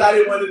because I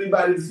didn't want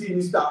anybody to see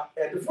me stop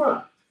at the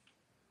front.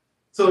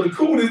 So the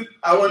coolest in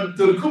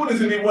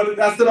me,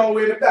 I sit all the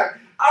way in the back.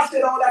 I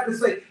said all that to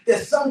say that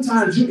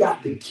sometimes you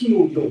got to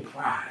kill your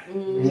pride.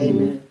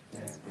 Amen.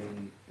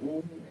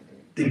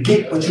 To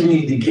get what you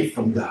need to get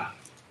from God.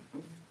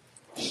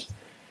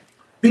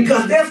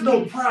 Because there's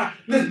no pride.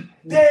 Listen,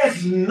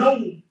 there's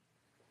no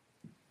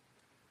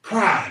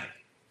pride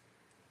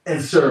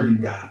in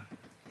serving God.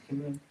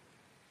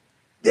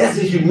 There's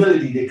a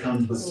humility that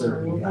comes with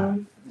serving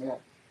God. Yeah.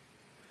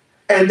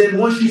 And then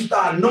once you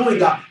start knowing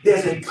God,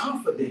 there's a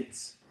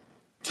confidence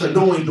to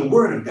knowing the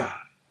Word of God.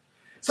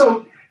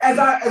 So as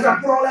I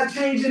put all that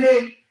change in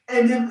there,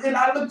 and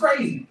I look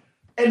crazy.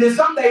 And then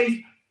some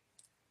days,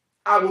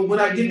 when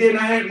I get there and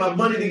I had my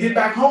money to get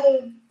back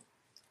home,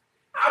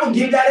 I would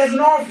give that as an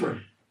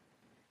offering.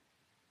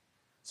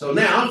 So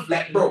now I'm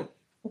flat broke.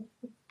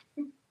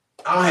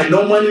 I don't have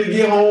no money to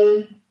get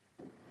home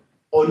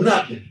or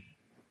nothing.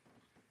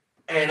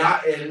 And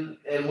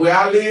where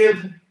I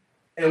lived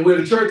and where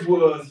the church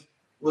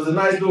was a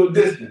nice little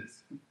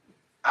distance.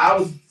 I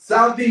was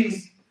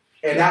southeast,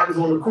 and that was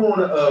on the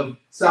corner of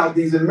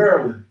Southeast and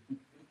Maryland.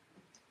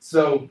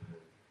 So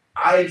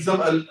a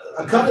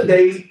couple of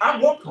days I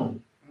walked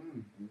home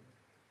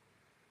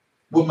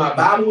with my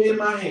Bible in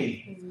my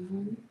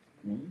hand,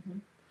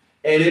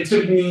 and it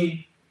took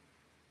me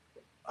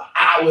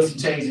hours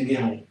to change to get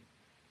home.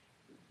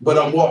 But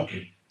I'm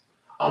walking.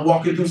 I'm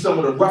walking through some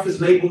of the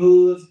roughest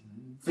neighborhoods,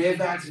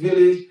 Fairfax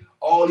Village,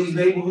 all these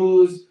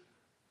neighborhoods,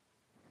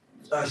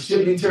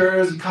 Shipley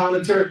Terrace,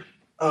 Connor Terrace,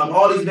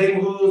 all these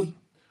neighborhoods,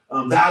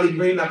 Valley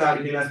Green, not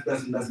Valley Green,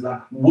 that's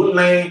not,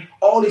 Woodland,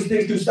 all these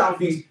things through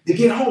Southeast to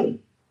get home.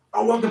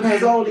 I'm walking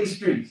past all these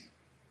streets.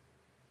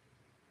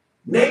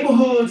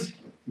 Neighborhoods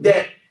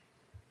that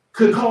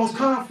could cause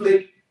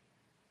conflict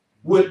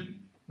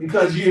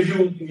because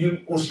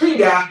you on street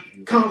guy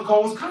can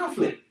cause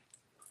conflict.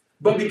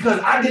 But because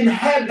I didn't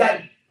have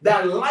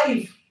that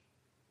life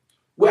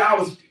where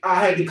I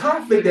had the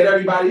conflict that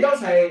everybody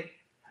else had,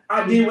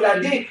 I did what I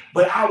did,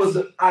 but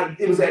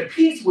it was at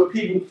peace with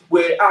people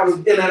where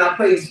I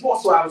played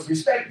sports, so I was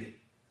respected.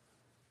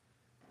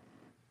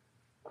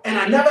 And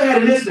I never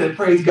had an incident,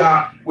 praise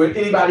God, where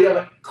anybody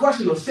ever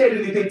questioned or said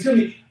anything to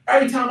me.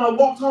 Every time I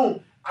walked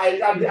home, I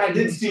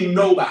didn't see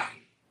nobody.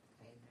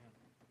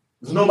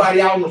 There's nobody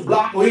out on the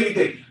block or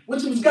anything,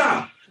 which was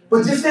God.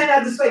 But just saying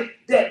that to say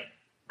that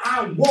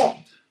I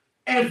walked,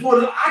 and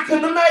I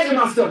couldn't imagine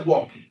myself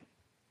walking.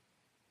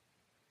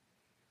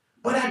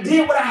 But I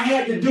did what I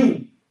had to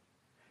do.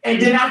 And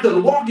then after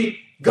the walking,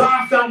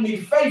 God found me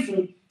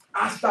faithful.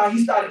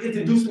 He started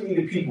introducing me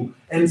to people.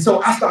 And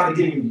so I started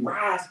getting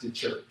rides to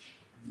church,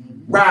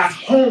 rides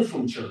home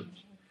from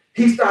church.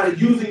 He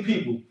started using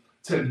people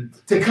to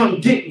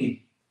come get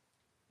me,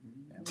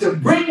 to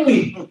bring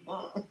me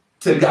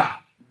to God.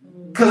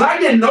 Because I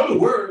didn't know the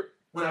word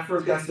when I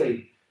first got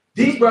saved.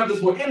 These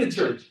brothers were in the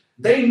church.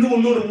 They knew a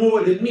little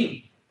more than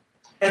me.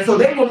 And so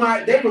they were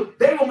my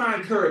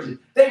encouragement.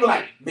 They were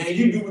like, man,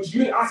 you do what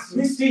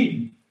we see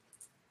you.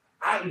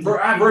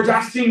 Virgil,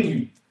 I've seen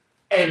you.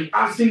 And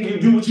I've seen you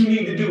do what you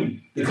need to do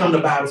to come to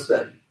Bible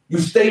study. You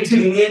stay to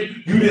the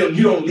end.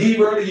 You don't leave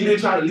early. You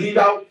didn't try to leave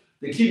out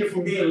to keep you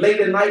from being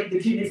late at night, to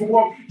keep you from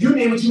walking. You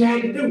did what you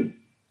had to do.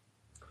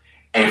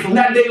 And from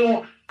that day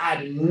on,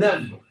 I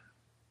never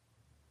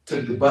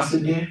took the bus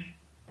again,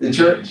 the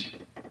church.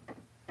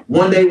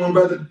 One day, one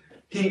brother,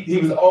 he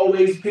was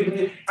always picking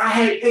me.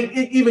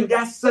 It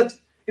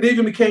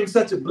even became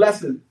such a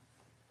blessing.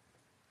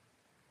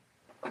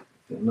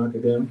 Knock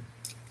it down.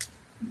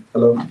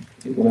 Hello?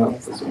 It went out.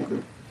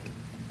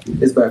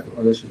 It's back.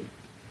 Oh, that's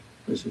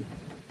you.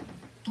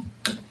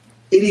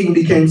 It even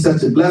became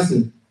such a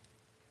blessing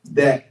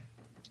that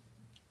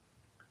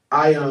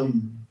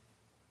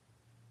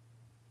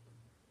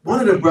one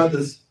of the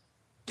brothers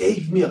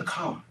gave me a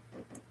car.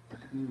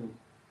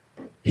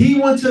 He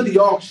went to the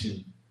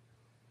auction,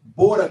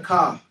 bought a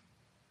car,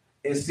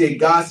 and said,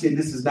 God said,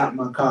 this is not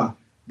my car.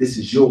 This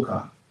is your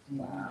car.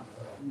 Wow.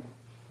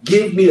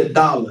 Give me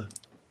 $1.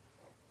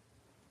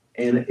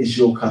 And it's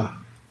your car.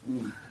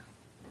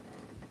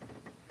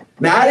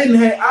 Now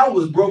I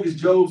was broke as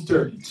Job's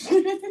turkey.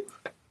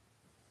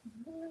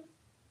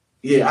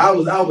 Yeah, I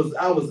was,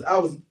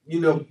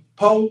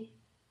 poor.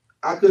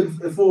 I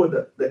couldn't afford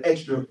the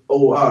extra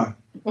OR.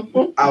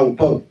 I was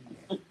poor.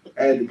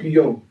 I had the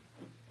PO.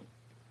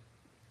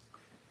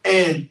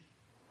 And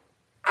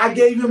I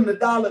gave him the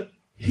 $1.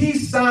 He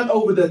signed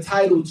over the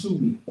title to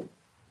me.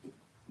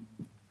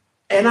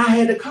 And I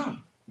had the car.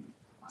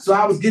 So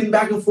I was getting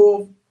back and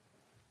forth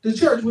to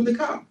church with the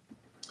car.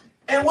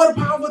 And what a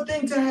powerful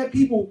thing to have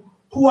people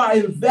who are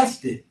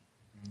invested.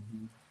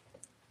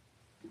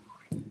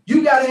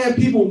 You got to have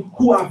people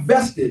who are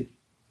vested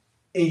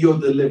in your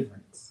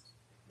deliverance,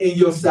 in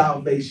your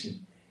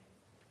salvation,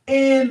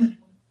 in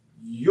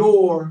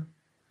your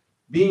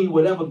being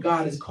whatever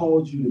God has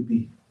called you to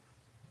be.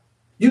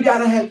 You got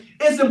to have,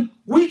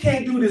 we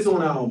can't do this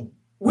on our own.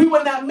 We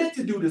were not meant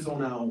to do this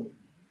on our own.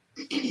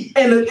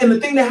 And the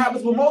thing that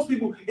happens with most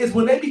people is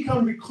when they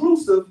become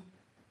reclusive,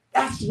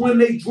 that's when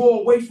they draw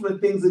away from the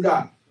things of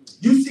God.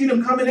 You see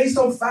them coming, they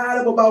so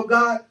fired up about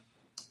God,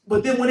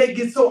 but then when they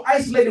get so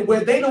isolated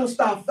where they don't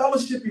stop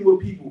fellowshipping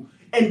with people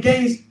and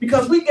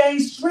because we gain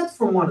strength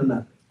from one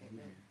another.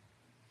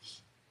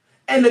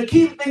 And the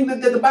key thing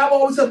that the Bible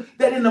always says,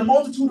 that in the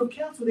multitude of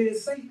counsel there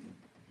is safety.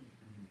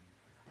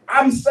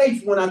 I'm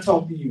safe when I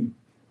talk to you.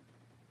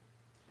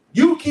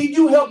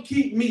 You help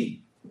keep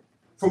me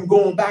from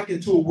going back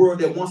into a world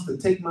that wants to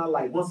take my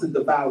life, wants to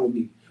devour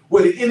me,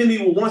 where the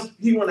enemy want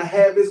to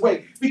have his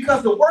way.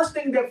 Because the worst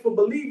thing that for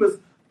believers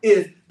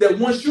is that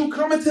once you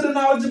come into the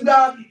knowledge of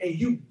God and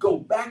you go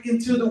back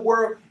into the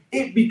world,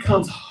 it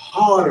becomes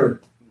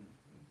harder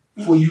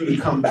for you to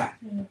come back.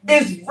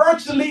 It's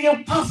virtually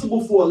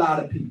impossible for a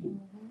lot of people.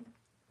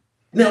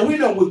 Now, we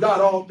know with God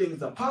all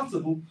things are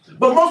possible,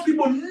 but most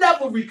people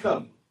never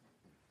recover.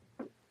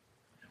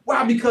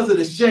 Why? Because of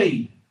the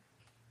shame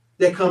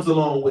that comes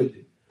along with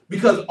it.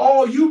 Because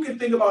all you can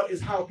think about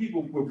is how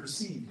people will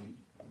perceive you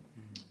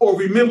or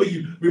remember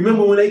you.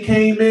 Remember when they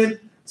came in,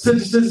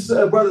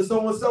 brother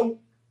so-and-so?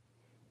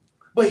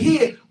 But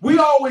here, we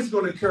always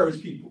going to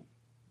encourage people.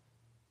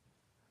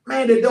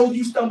 Man, that though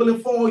you stumble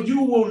and fall,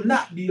 you will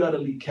not be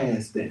utterly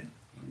cast down.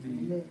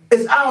 Amen.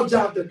 It's our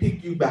job to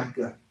pick you back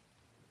up.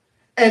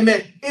 And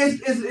man,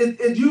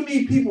 it's you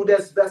need people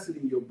that's vested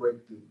in your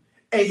breakthrough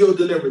and your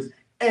deliverance.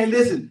 And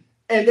listen,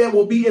 and that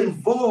will be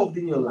involved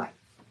in your life.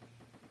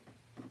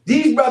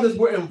 These brothers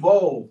were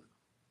involved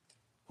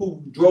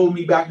who drove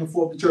me back and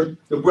forth to church.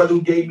 The brother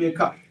who gave me a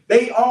car.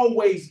 They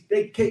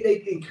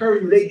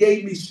encouraged me. They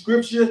gave me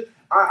scripture.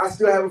 I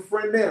still have a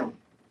friend now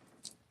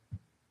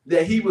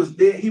that he was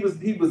there. He was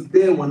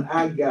there when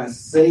I got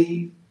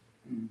saved.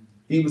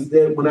 He was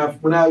there when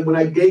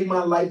I gave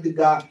my life to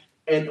God,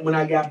 and when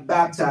I got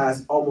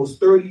baptized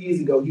almost 30 years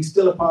ago. He's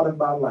still a part of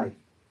my life.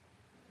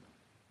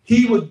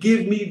 He would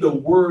give me the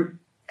word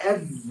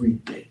every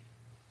day.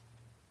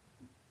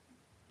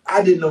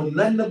 I didn't know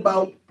nothing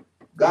about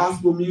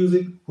gospel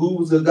music, who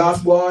was a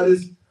gospel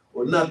artist,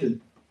 or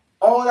nothing.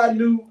 All I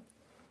knew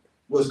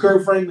was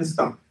Kirk Franklin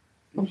stomp.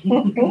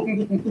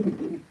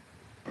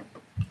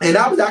 And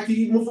I was actually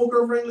even before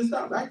Kirk Franklin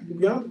stopped. Actually, to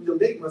be honest with you, I'm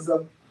dating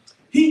myself.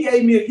 He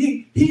gave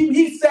me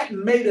he sat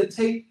and made a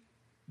tape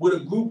with a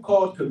group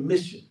called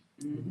Commission.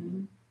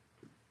 Mm-hmm.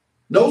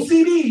 No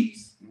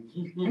CDs,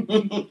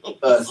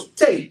 a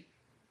tape,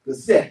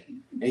 cassette.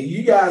 And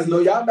you guys know,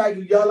 y'all back,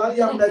 y'all, a lot of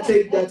y'all that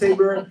tape,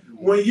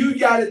 when you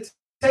got a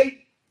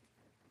tape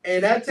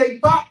and that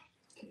tape pop,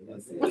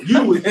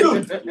 you was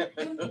stupid.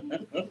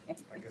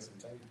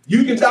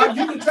 You can try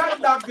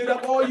to doctor it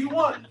up all you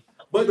want,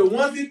 but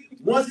once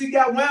it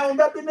got wound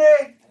up in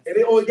there, and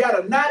it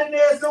got a knot in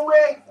there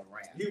somewhere,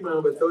 you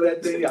remember throw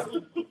that thing out.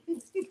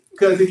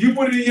 Because if you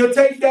put it in your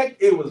tape deck,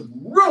 it was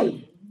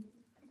ruined.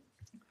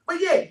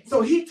 But yeah,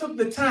 so he took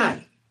the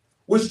time,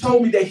 which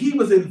told me that he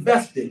was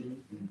invested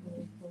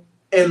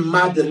in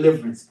my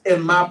deliverance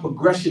and my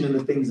progression in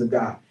the things of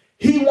God.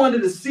 He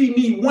wanted to see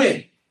me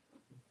win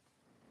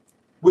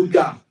with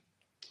God.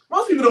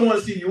 Most people don't want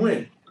to see you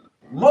win.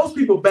 Most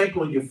people bank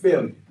on your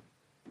failure.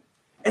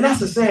 And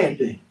that's a sad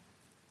thing.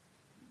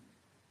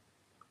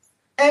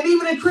 And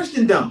even in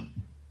Christendom,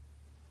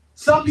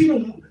 some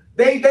people,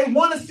 they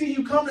want to see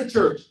you come to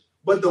church,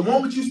 but the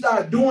moment you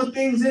start doing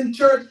things in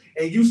church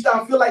and you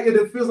start feel like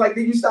it feels like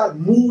then you start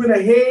moving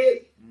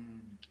ahead,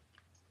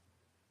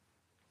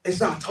 they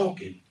start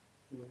talking.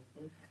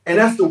 And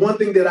that's the one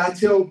thing that I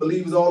tell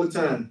believers all the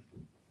time.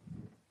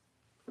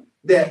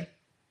 That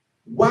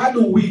why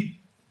do we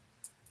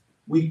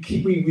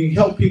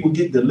help people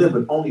get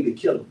delivered only to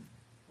kill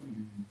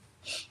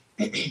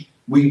them?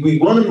 We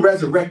want them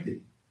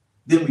resurrected,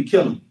 then we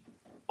kill them,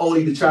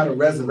 only to try to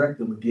resurrect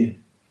them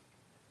again.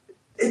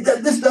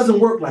 This doesn't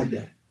work like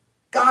that.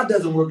 God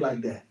doesn't work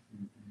like that.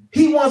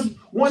 He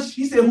wants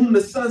he said, whom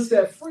the Son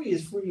set free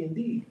is free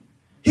indeed.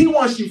 He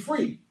wants you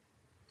free.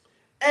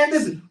 And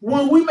listen,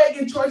 when we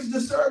making choices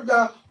to serve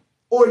God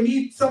or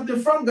need something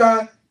from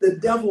God, the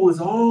devil is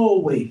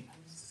always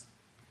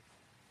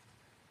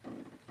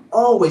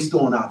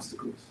throwing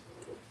obstacles.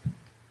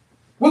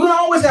 We're going to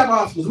always have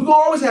obstacles. We're going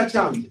to always have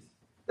challenges.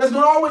 There's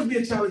going to always be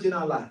a challenge in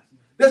our lives.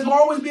 There's going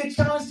to always be a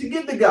challenge to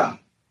get to God.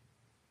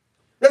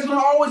 There's going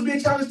to always be a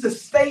challenge to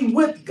stay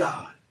with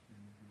God.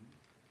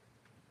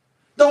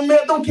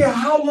 Don't care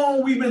how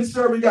long we've been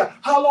serving God,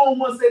 how long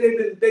once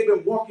they've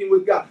been walking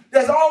with God.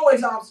 There's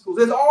always obstacles.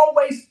 There's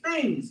always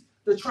things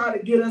to try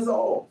to get us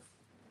off.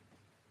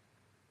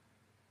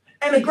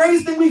 And the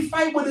greatest thing we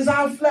fight with is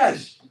our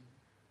flesh.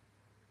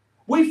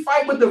 We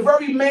fight with the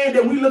very man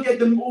that we look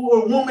at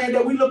or woman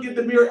that we look at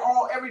the mirror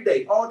every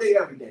day,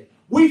 every day.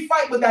 We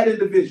fight with that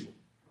individual.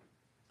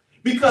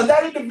 Because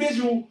that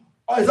individual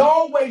is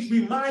always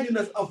reminding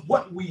us of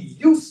what we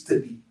used to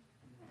be.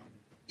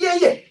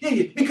 Yeah.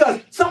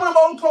 Because some of them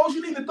old clothes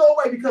you need to throw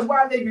away because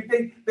why?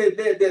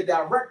 They're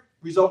direct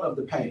result of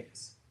the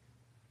past.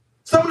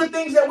 Some of the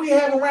things that we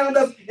have around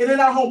us and in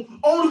our home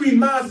only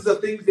reminds us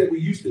of things that we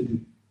used to do.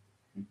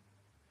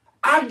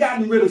 I've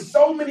gotten rid of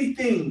so many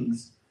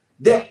things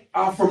that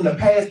are from the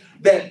past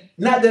that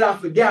not that I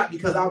forgot,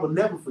 because I will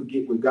never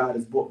forget where God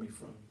has brought me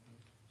from.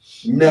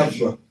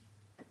 Never.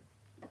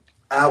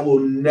 I will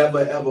never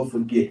ever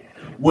forget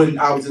when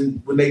they was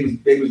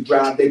in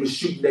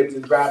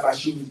drive-by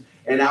shootings,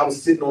 and I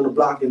was sitting on the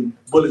block and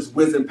bullets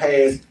whizzing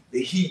past,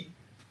 the heat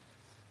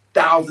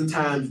 1,000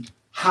 times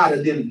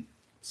hotter than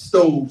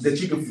stoves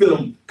that you can feel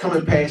them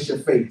coming past your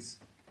face.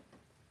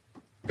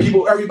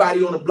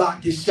 Everybody on the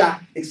block gets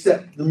shot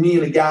except me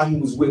and the guy who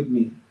was with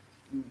me.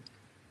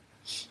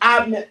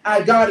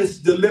 God has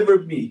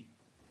delivered me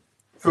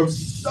from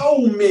so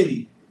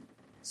many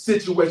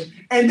situations.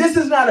 And this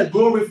is not a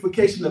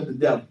glorification of the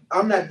devil.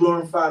 I'm not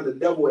glorifying the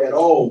devil at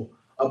all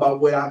about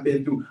what I've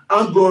been through.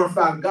 I'm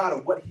glorifying God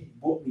of what he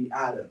brought me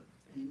out of.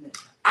 Amen.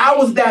 I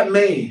was that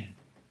man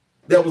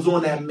that was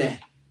on that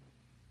mat.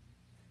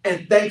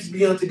 And thanks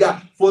be unto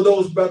God for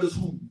those brothers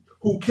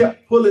who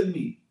kept pulling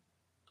me.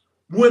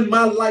 When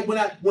I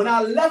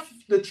left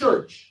the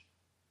church,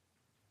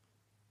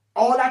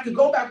 all I could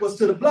go back was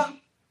to the block,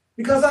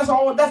 because those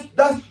are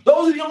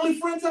the only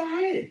friends I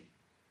had.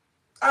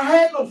 I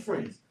had no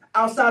friends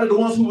outside of the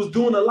ones who was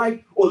doing a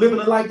life or living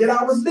a life that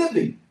I was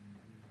living.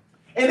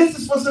 And this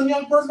is for some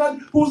young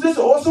person who's this,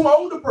 or some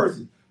older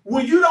person.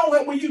 When you don't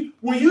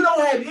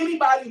have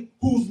anybody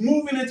who's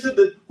moving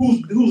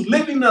who's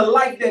living the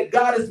life that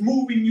God is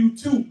moving you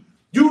to,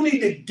 you need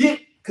to get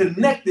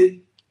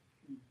connected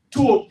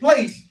to a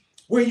place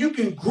where you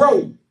can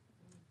grow,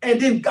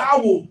 and then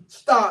God will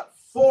start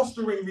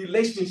fostering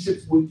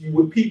relationships with you,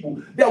 with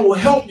people that will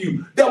help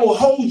you, that will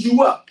hold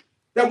you up,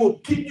 that will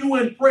keep you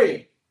in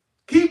prayer,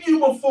 keep you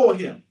before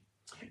him,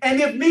 and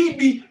if need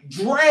be,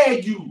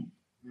 drag you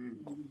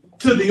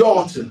to the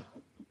altar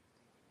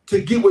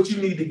to get what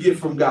you need to get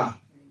from God.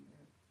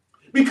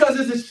 Because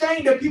it's a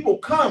shame that people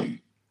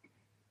come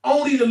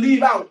only to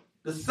leave out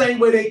the same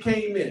way they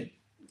came in.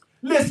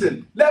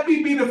 Listen, let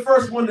me be the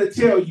first one to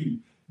tell you,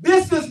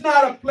 this is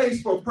not a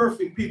place for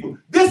perfect people.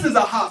 This is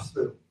a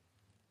hospital.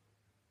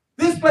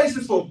 This place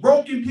is for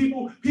broken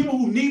people, people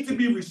who need to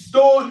be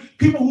restored,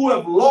 people who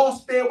have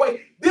lost their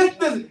way.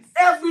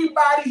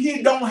 Everybody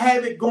here don't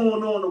have it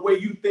going on the way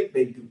you think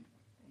they do.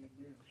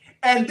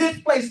 And this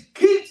place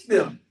keeps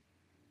them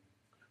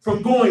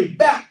from going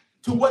back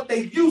to what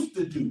they used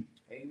to do.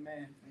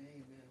 Amen.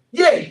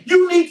 Yeah,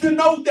 you need to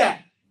know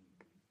that.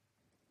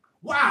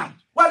 Why?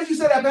 Why did you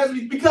say that, Pastor?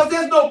 Because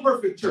there's no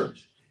perfect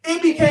church.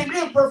 It became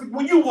imperfect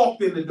when you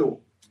walked in the door.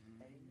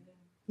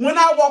 When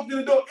I walked in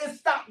the door, it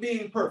stopped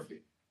being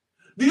perfect.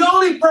 The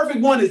only perfect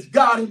one is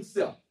God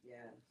himself. Yeah.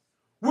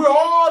 We're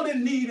all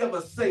in need of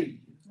a Savior.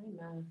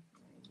 Amen.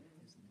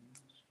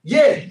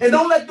 Yeah, and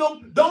don't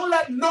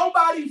let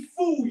nobody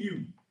fool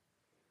you.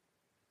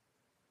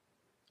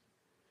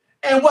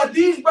 And what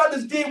these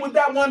brothers did with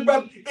that one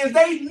brother is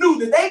they knew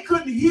that they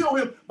couldn't heal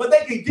him, but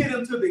they could get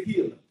him to the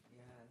healer.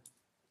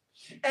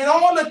 And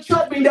all the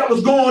chirping that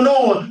was going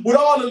on with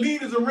all the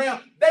leaders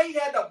around, they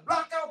had to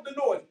block out the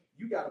noise.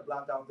 You got to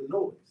block out the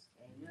noise.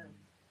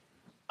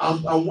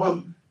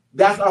 Amen.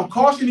 I'm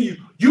cautioning you.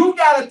 You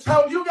got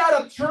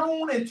to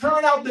tune and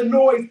turn out the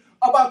noise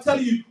about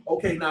telling you,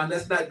 okay, now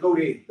let's not go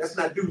there. Let's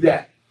not do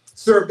that.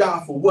 Serve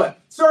God for what?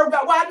 Serve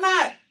God. Why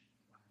not?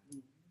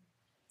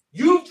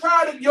 You've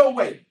tried it your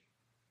way.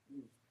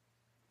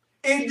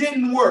 It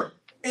didn't work.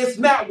 It's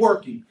not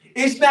working.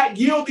 It's not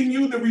yielding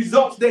you the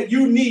results that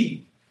you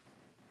need.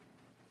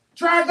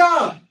 Try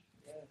God.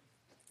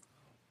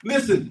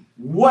 Listen,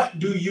 what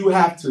do you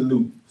have to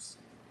lose?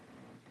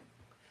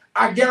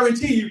 I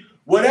guarantee you,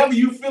 whatever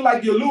you feel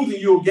like you're losing,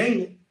 you'll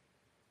gain it.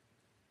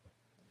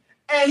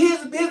 And here's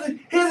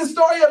the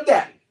story of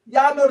that.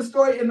 Y'all know the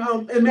story in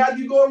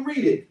Matthew. Go and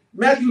read it.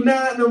 Matthew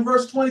 9 and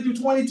verse 20 through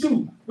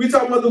 22. We're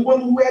talking about the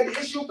woman who had the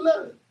issue of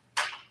blood.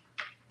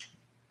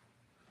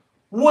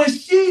 When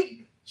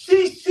she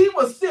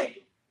was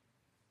sick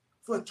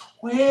for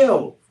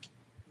 12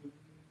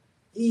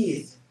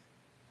 years.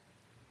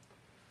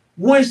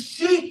 When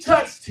she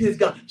touched his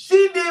garment,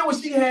 she did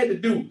what she had to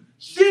do.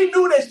 She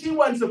knew that she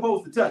wasn't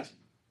supposed to touch him.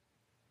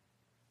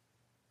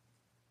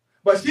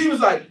 But she was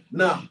like,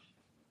 nah.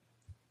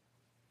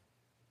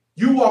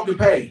 You walking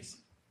past.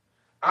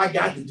 I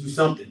got to do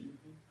something.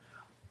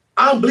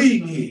 I'm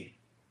bleeding here.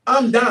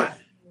 I'm dying.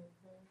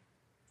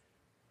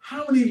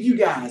 How many of you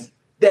guys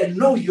that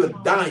know you're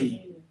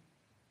dying?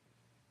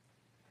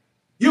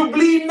 You're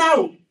bleeding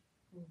out.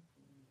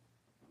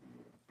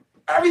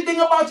 Everything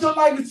about your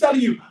life is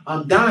telling you,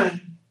 I'm dying.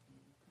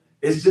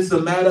 It's just a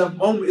matter of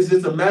moment. It's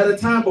just a matter of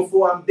time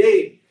before I'm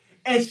dead.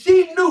 And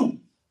she knew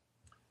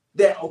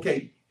that,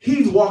 okay,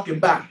 he's walking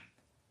by.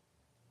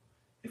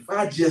 If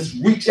I just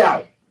reach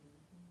out,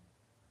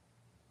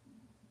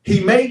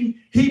 he may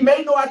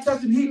know I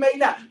touched him, he may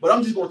not, but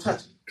I'm just gonna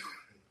touch him.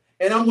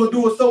 And I'm gonna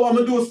do it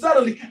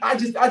subtly. I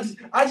just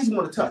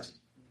want to touch him.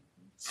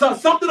 So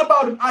something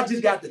about him, I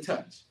just got to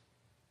touch.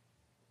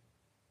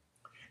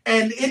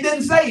 And it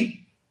didn't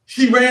say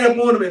she ran up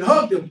on him and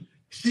hugged him.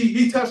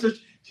 He touched her.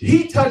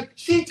 She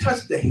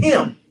touched the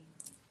hem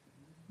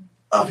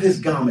of his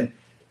garment.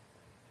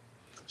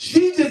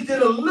 She just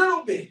did a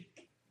little bit,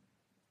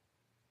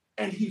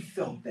 and he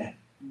felt that.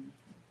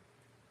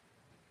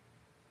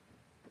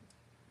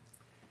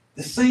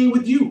 The same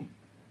with you.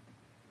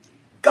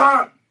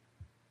 God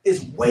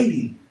is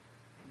waiting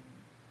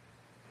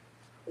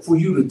for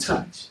you to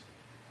touch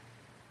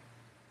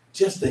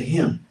just a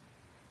hem,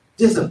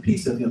 just a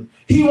piece of him.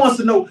 He wants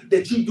to know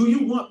that do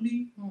you want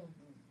me?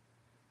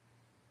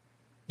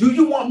 Do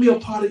you want me a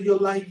part of your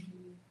life?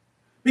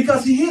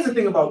 Because here's the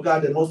thing about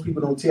God that most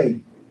people don't tell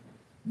you.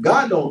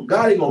 God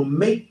ain't gonna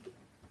make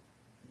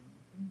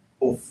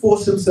or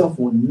force himself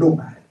on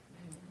nobody.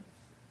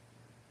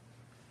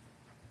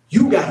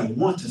 You gotta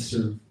want to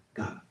serve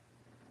God.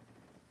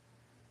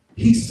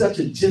 He's such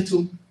a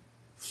gentle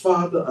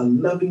Father, a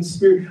loving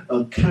spirit,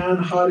 a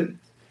kind-hearted.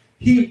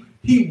 He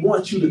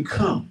wants you to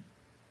come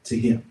to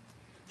him.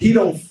 He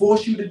don't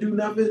force you to do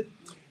nothing.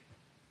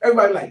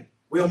 Everybody like,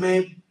 well,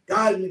 man,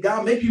 God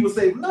make people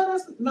say, no,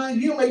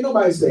 he don't make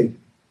nobody say.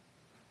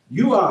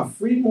 You are a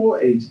free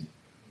moral agent.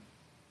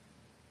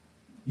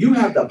 You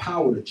have the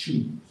power to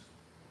choose.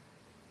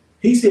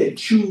 He said,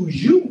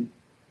 choose you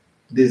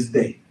this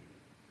day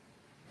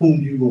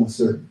whom you going to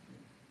serve.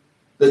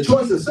 The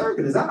choice of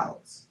serving is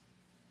ours.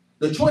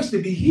 The choice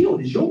to be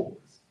healed is yours.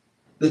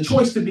 The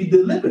choice to be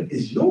delivered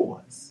is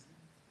yours.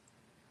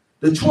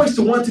 The choice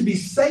to want to be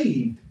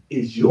saved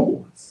is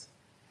yours.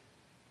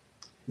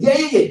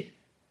 Yeah.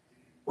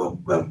 Well,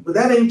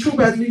 that ain't true,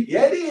 Pastor Lee.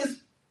 Yeah, it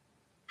is.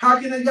 How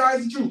can that guy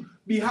is true?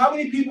 How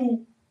many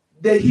people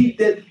that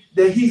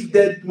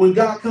when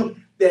God comes,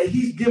 that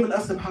he's given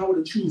us the power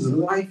to choose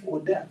life or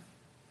death?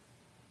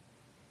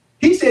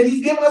 He said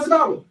he's given us the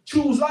power.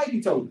 Choose life,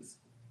 he told us.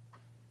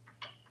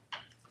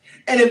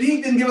 And if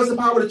he didn't give us the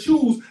power to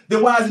choose,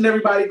 then why isn't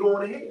everybody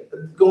going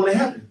to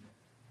heaven?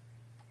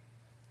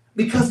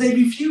 Because they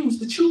refuse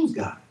to choose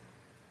God.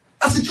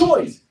 That's a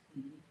choice.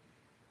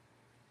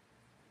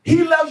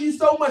 He loves you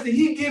so much that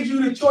he gives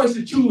you the choice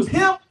to choose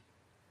him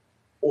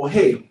or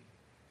hell.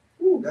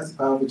 Ooh, that's a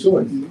powerful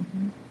choice.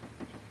 Mm-hmm.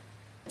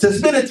 To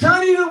spend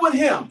eternity with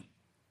him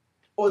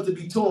or to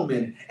be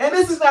tormented. And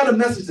this is not a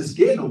message to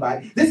scare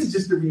nobody. This is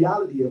just the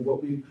reality of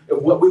what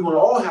we're going to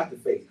all have to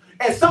face.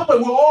 At some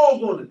point, we're all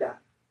going to die.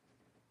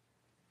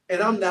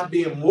 And I'm not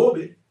being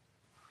morbid.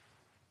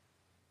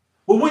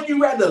 But would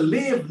you rather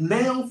live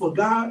now for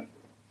God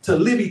to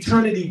live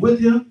eternity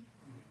with him?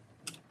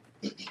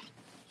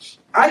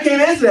 I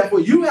can't answer that for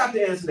you. You have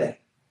to answer that.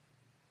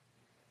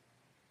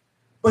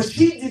 But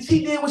she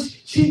did what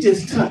she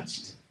just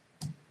touched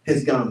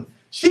his garment.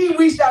 She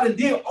reached out and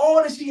did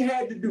all that she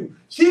had to do.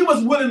 She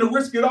was willing to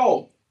risk it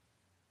all.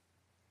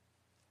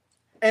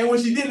 And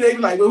when she did it, they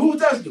were like, well, who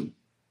touched him?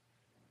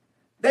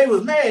 They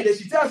was mad that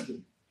she touched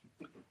him.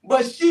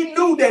 But she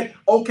knew that,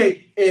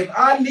 okay, if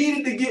I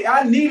needed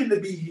to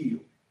be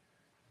healed.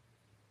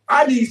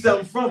 I need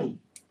something from him.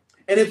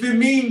 And if it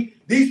means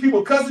these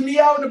people cussing me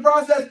out in the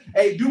process,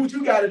 hey, do what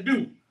you got to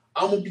do.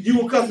 You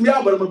will cuss me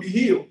out, but I'm going to be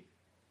healed.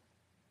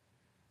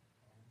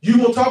 You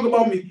going to talk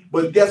about me,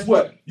 but guess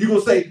what? You're going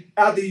to say,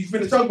 after you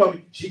finish talking about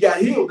me, she got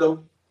healed,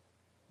 though.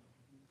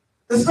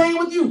 The same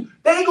with you.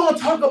 They ain't going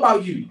to talk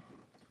about you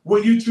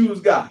when you choose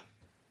God.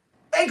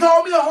 They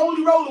called me a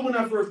holy roller when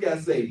I first got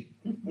saved.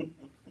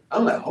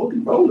 I'm like, holy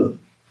roller.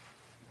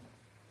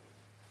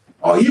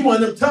 Oh, you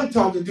one of them tongue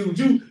talking dudes.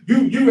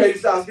 You ready to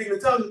start speaking in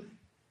tongues?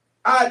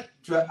 I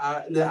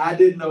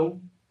didn't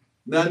know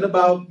nothing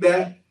about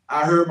that.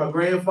 I heard my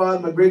grandfather,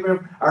 my great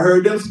grandfather, I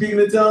heard them speaking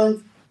in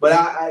tongues, but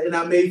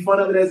I made fun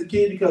of it as a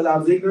kid because I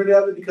was ignorant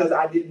of it because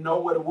I didn't know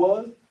what it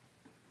was.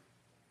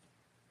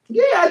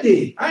 Yeah, I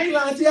did. I ain't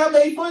lying to you. I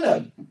made fun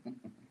of it.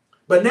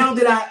 But now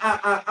that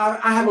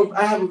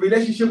I have a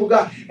relationship with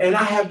God and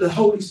I have the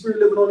Holy Spirit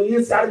living on the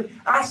inside of me,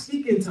 I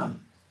speak in tongues.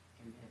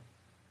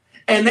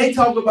 And they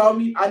talk about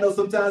me. I know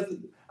sometimes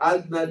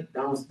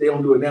they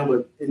don't do it now,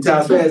 but in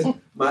times past,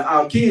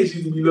 our kids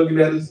used to be looking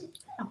at us.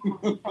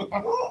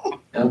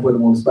 And put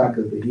them on the spot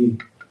because they're here.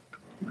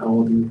 I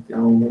don't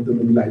want them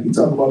to be like, you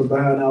talking about us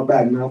behind our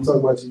back. Now I'm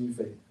talking about you in your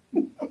face.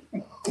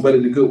 But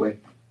in a good way.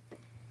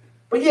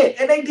 But yeah,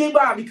 and they did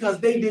by because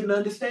they didn't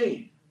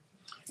understand.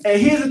 And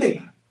here's the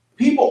thing.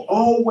 People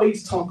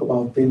always talk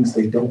about things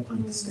they don't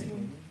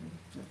understand.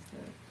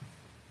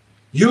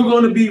 You're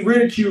going to be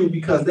ridiculed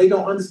because they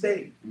don't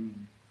understand.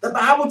 The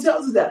Bible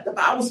tells us that. The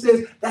Bible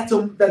says that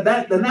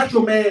the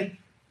natural man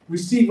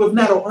receiveth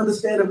not or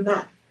understandeth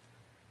not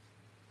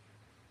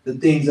the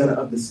things that are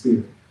of the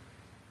Spirit.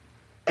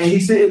 And he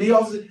said, and he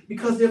also said,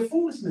 because they're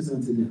foolishness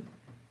unto them.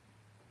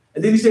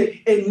 And then he said,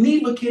 and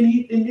neither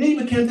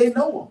can they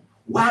know them.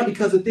 Why?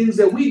 Because the things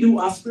that we do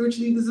are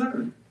spiritually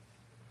discerned.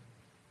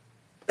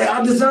 They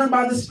are discerned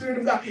by the Spirit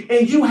of God.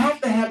 And you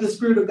have to have the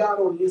Spirit of God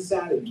on the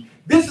inside of you.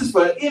 This is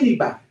for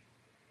anybody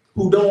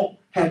who don't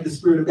have the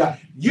Spirit of God.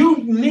 You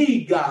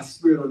need God's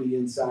Spirit on the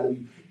inside of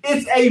you.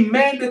 It's a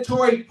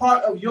mandatory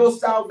part of your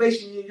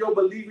salvation and your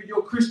believer,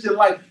 your Christian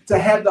life, to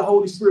have the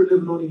Holy Spirit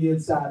living on the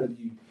inside of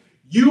you.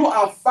 You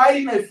are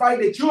fighting a fight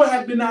that you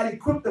have been not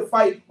equipped to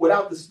fight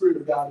without the Spirit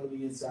of God on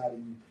the inside of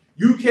you.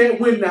 You can't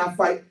win that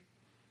fight,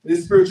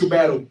 this spiritual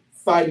battle,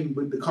 fighting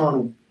with the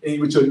carnal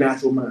and with your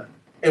natural mind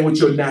and with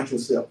your natural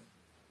self.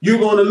 You're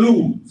going to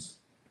lose.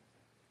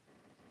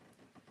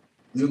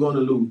 You're going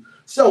to lose.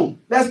 So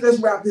let's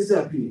wrap this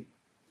up here.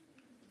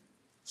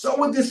 So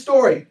with this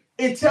story,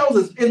 it tells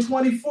us in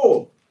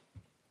 24,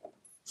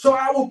 so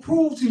I will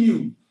prove to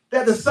you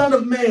that the Son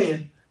of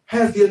Man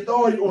has the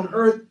authority on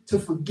earth to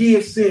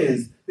forgive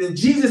sins. Then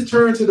Jesus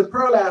turned to the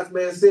paralyzed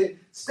man and said,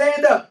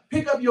 stand up,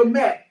 pick up your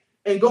mat,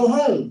 and go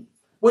home.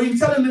 What he's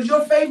telling him is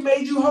your faith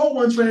made you whole,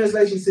 one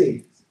translation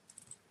says.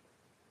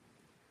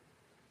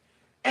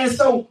 And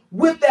so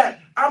with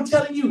that, I'm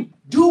telling you,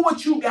 do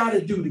what you got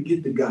to do to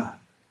get to God.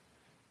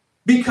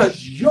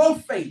 Because your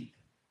faith,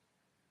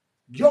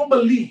 your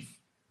belief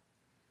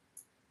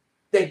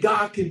that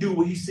God can do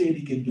what he said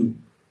he can do.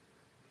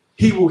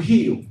 He will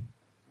heal.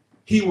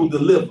 He will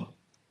deliver.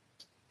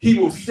 He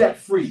will set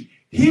free.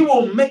 He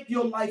will make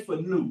your life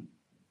anew.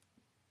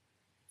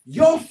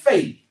 Your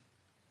faith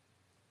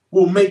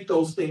will make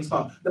those things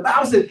possible. The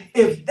Bible says,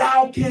 if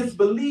thou canst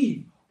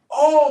believe,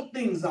 all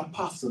things are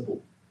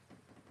possible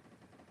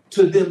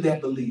to them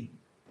that believe,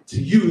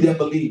 to you that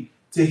believe,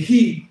 to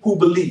he who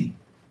believes.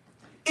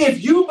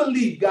 If you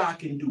believe God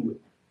can do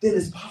it, then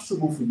it's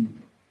possible for you.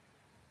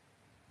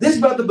 This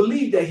brother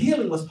believed that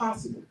healing was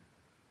possible.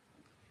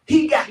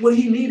 He got what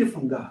he needed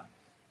from God.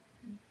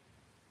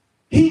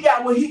 He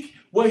got what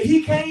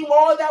he came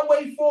all that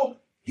way for.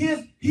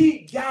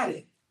 He got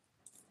it.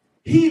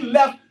 He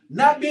left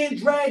not being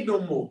dragged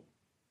no more.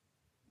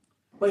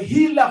 But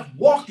he left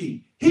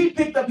walking. He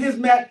picked up his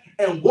mat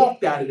and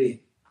walked out of there.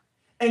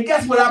 And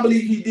guess what I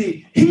believe he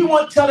did? He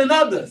wasn't telling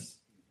others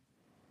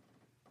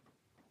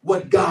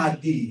what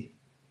God did.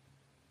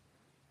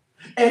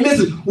 And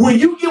listen, when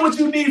you get what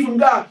you need from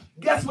God,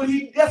 guess what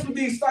the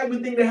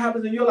excitement thing that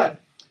happens in your life?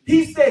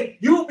 He said,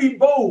 you'll be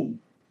bold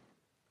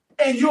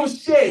and you'll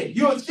share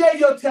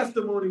your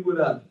testimony with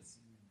others.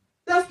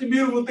 That's the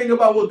beautiful thing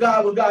about when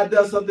God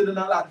does something in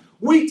our life.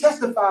 We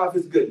testify of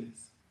his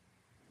goodness.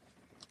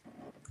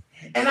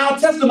 And our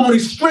testimony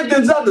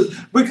strengthens others.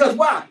 Because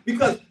why?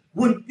 Because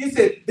when he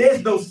said,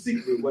 there's no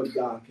secret what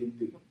God can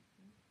do.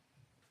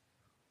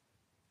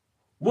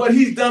 What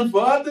he's done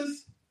for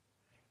others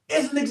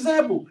is an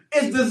example.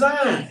 It's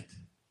designed.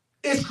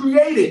 It's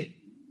created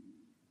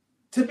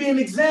to be an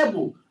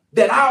example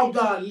that our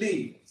God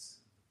lives.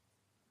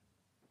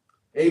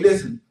 Hey,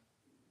 listen,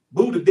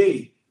 Buddha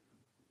dead.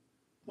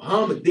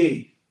 Muhammad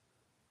dead.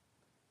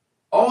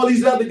 All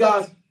these other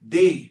gods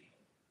dead.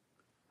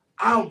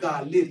 Our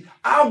God lives.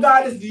 Our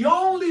God is the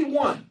only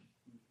one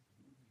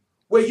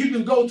where you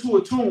can go to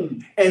a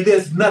tomb and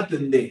there's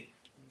nothing there.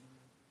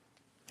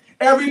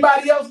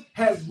 Everybody else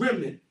has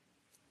remnant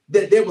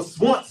that there was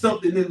once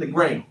something in the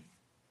ground,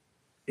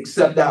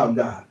 except our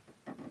God.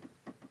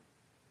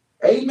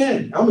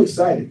 Amen. I'm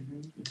excited.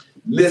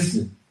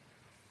 Listen,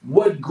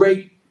 what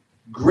great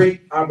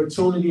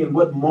opportunity and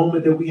what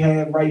moment that we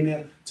have right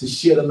now to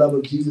share the love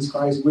of Jesus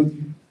Christ with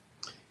you.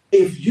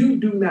 If you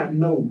do not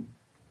know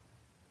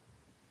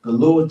the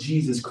Lord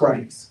Jesus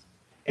Christ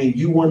and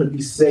you want to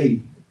be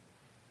saved,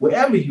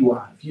 wherever you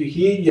are, if you're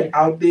here, you're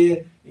out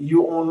there, and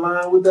you're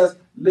online with us,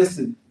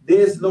 listen,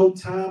 there's no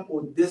time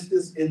or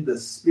distance in the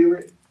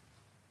spirit.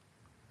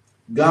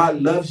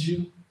 God loves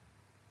you.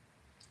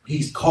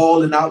 He's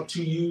calling out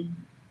to you.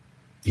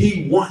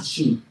 He wants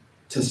you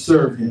to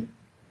serve him.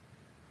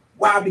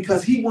 Why?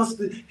 Because he wants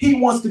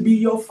to be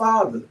your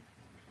father.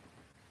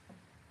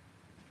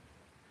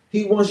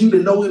 He wants you to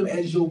know him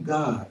as your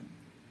God.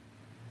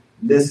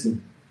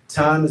 Listen,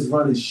 time is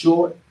running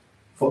short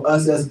for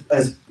us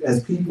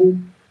as people,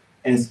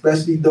 and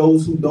especially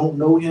those who don't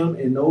know him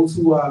and those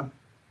who are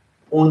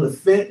on the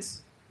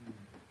fence.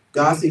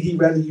 God said he'd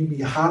rather you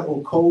be hot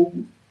or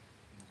cold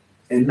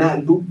and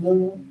not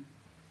lukewarm.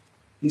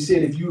 He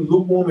said if you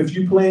lukewarm, if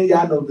you playing,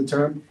 y'all know the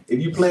term, if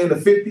you playing the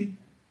 50,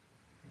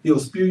 he'll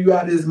spew you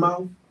out of his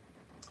mouth.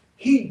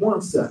 He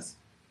wants us.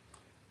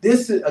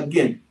 This is,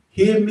 again,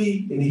 hear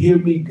me and hear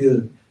me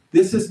good.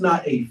 This is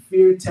not a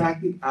fear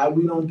tactic.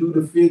 We don't do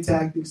the fear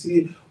tactics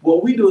here.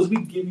 What we do is we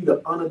give you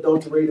the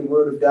unadulterated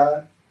word of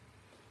God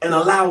and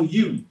allow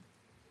you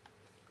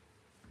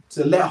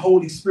to let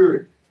Holy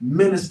Spirit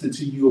minister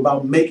to you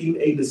about making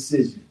a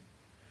decision.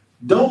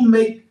 Don't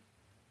make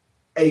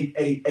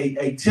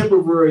a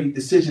temporary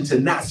decision to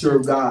not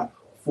serve God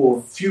for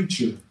a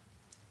future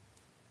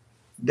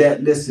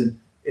that,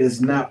 listen,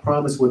 is not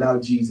promised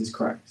without Jesus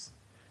Christ.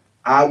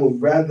 I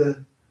would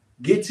rather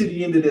get to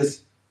the end of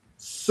this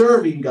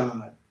serving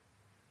God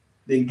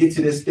than get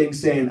to this thing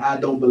saying I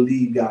don't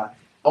believe God,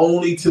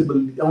 only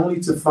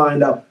to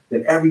find out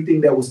that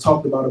everything that was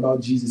talked about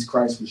Jesus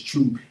Christ was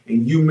true,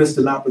 and you missed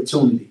an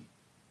opportunity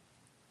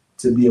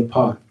to be a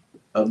part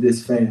of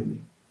this family.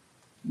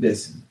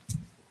 Listen,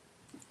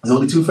 there's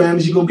only two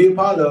families you're gonna be a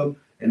part of,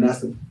 and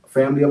that's the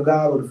family of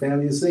God or the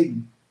family of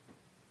Satan.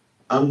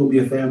 I'm gonna be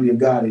a family of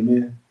God,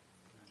 amen.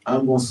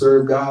 I'm gonna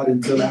serve God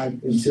until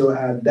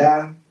I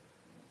die.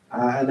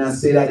 And I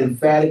say that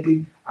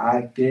emphatically.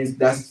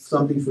 That's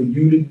something for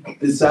you to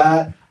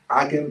decide.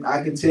 I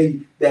can tell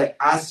you that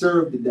I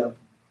served the devil.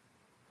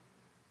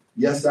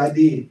 Yes, I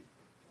did.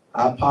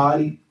 I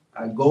partied.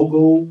 I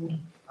go.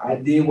 I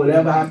did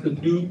whatever I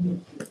could do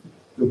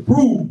to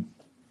prove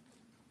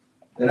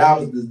that I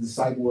was the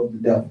disciple of the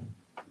devil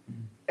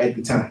at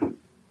the time.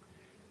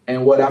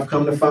 And what I've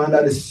come to find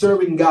out is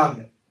serving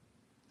God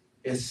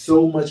is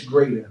so much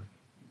greater,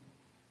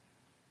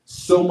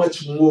 so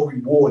much more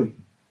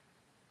rewarding,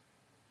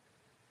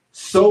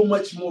 so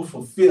much more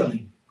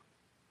fulfilling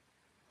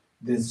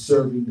than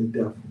serving the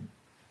devil.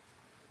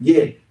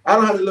 Yeah, I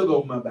don't have to look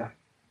over my back.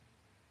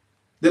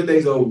 Them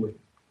days are over with.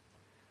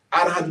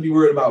 I don't have to be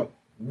worried about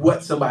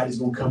what somebody's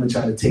going to come and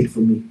try to take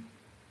from me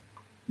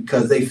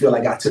because they feel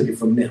like I took it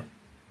from them.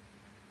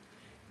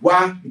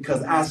 Why?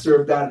 Because I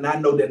serve God, and I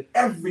know that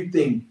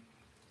everything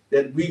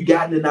that we've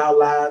gotten in our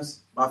lives,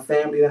 my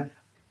family,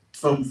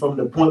 from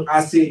the point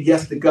I said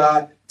yes to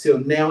God till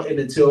now and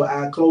until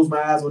I close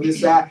my eyes on this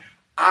side,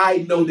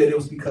 I know that it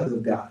was because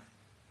of God.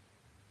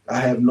 I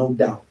have no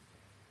doubt.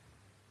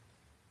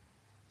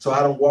 So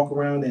I don't walk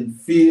around in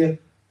fear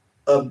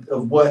of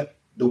what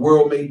the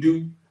world may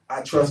do.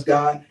 I trust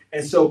God.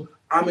 And so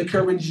I'm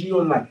encouraging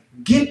you on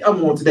get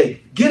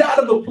out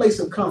of a place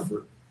of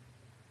comfort.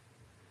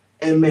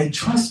 And man,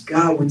 trust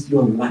God with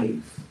your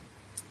life.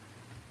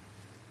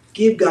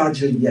 Give God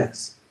your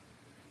yes.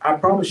 I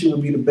promise you it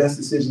will be the best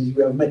decision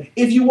you ever made.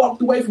 If you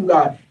walked away from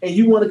God and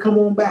you want to come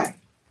on back,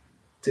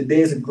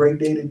 today is a great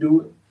day to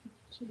do it.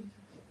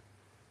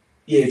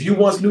 Yeah, if you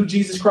once knew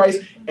Jesus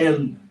Christ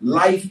and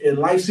life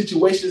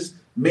situations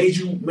made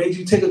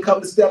you take a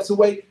couple of steps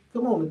away,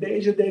 come on, today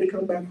is your day to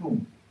come back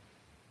home.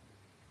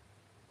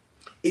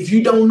 If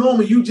you don't know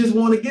him and you just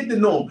want to get to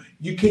know him,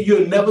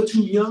 you're never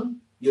too young.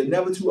 You're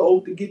never too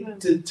old to get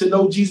to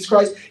know Jesus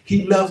Christ.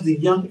 He loves the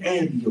young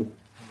and the old.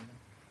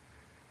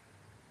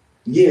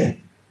 Yeah.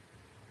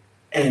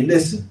 And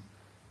listen,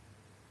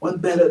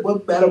 what better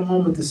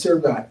moment to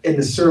serve God and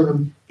to serve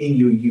him in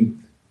your youth?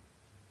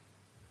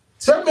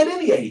 Serve him at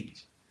any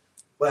age.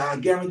 But I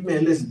guarantee,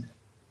 man, listen,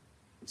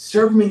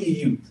 serve him in your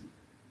youth.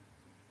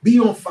 Be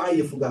on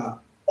fire for God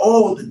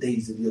all the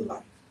days of your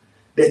life,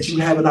 that you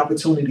have an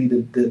opportunity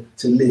to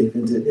live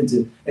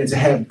and to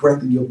have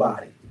breath in your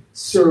body.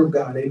 Serve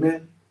God,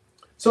 amen.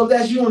 So if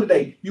that's you on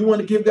today, you want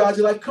to give God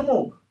your life, come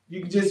on.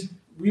 You can just,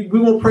 we're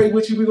going to pray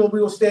with you. We're going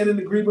to stand in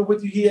agreement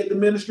with you here at the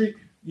ministry.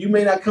 You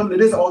may not come to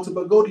this altar,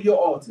 but go to your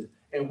altar.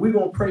 And we're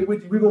going to pray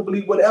with you. We're going to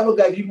believe whatever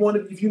God,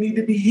 if you need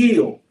to be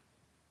healed,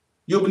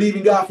 you'll believe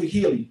in God for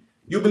healing.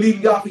 You believe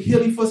in God for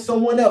healing for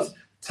someone else.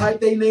 Type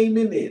their name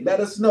in there. Let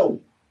us know.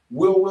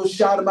 We'll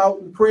shout them out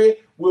in prayer.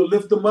 We'll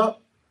lift them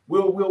up.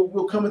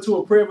 We'll come into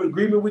a prayer of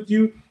agreement with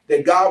you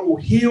that God will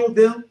heal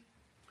them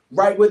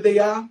right where they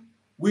are.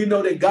 We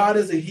know that God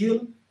is a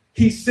healer.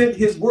 He sent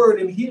his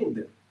word and healed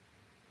them.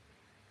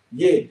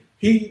 Yeah,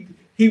 he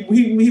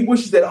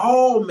wishes that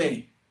all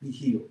men be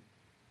healed.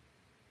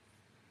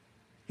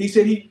 He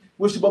said he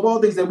wished above all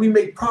things that we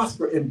may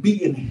prosper and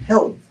be in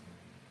health.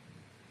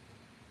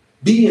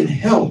 Be in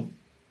health.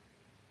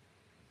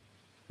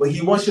 But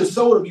he wants your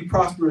soul to be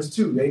prosperous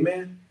too.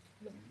 Amen.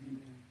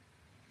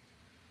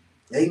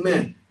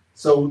 Amen.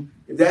 So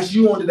if that's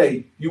you on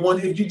today,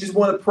 if you just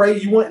want to pray,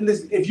 if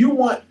you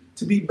want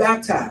to be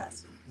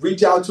baptized,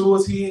 reach out to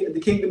us here at the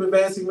Kingdom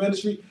Advancing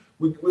Ministry.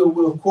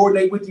 We'll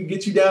coordinate with you,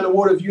 get you down the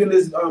water. If you're in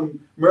this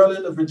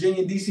Maryland or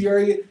Virginia, D.C.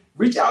 area,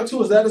 reach out to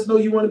us. Let us know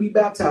you want to be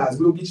baptized.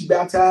 We'll get you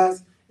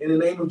baptized in the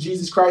name of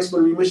Jesus Christ for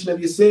the remission of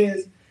your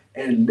sins.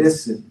 And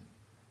listen,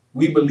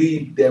 we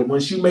believe that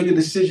once you make a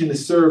decision to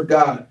serve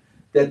God,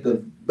 that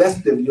the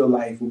best of your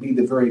life will be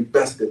the very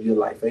best of your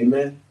life.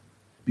 Amen.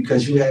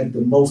 Because you have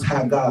the Most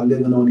High God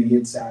living on the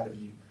inside of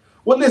you.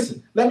 Well,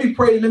 listen, let me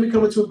pray. Let me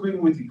come into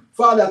agreement with you.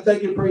 Father, I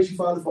thank you and praise you,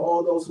 Father, for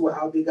all those who are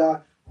out there,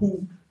 God,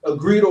 who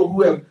agreed or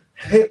who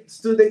have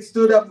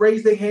stood up,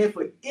 raised their hand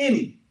for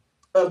any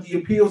of the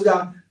appeals,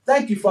 God.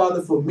 Thank you,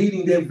 Father, for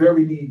meeting their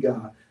very need,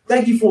 God.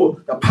 Thank you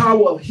for the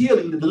power of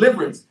healing, the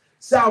deliverance,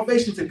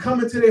 salvation to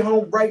come into their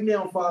home right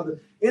now, Father,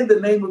 in the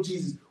name of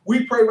Jesus.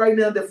 We pray right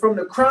now that from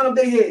the crown of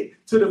their head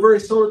to the very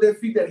sole of their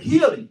feet, that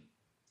healing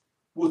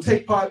will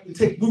take part and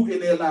take root in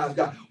their lives,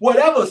 God.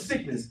 Whatever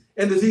sickness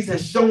and disease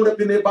has shown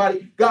up in their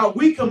body, God,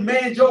 we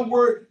command your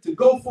word to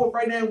go forth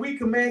right now. We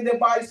command their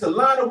bodies to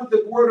line up with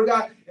the word of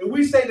God. And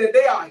we say that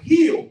they are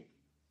healed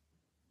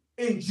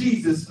in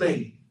Jesus'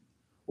 name.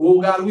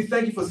 Oh, God, we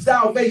thank you for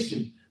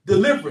salvation,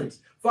 deliverance.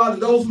 Father,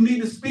 those who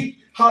need to speak,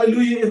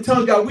 hallelujah, in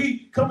tongues, God,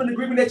 we come in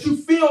agreement that you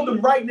fill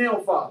them right now,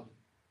 Father.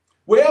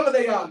 Wherever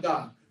they are,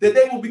 God, that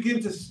they will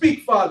begin to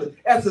speak, Father,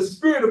 as the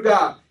Spirit of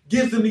God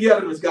gives them the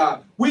utterance,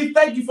 God. We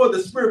thank you for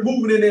the Spirit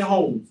moving in their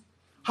homes.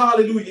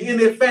 Hallelujah. In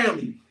their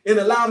family, in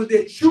the lives of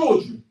their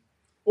children.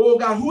 Oh,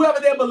 God, whoever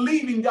they're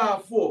believing,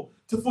 God, for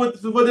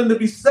them to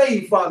be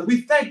saved, Father.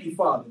 We thank you,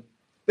 Father,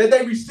 that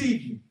they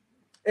receive you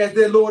as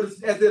their Lord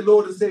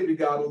and Savior,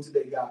 God, on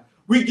today, God.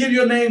 We give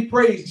your name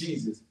praise,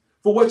 Jesus,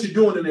 for what you're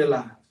doing in their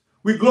lives.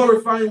 We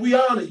glorify and we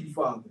honor you,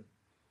 Father.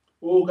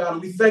 Oh,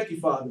 God, we thank you,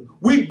 Father.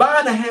 We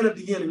bind the hand of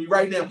the enemy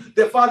right now.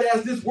 That, Father,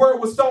 as this word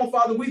was sown,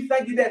 Father, we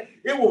thank you that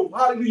it will,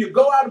 hallelujah,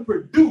 go out and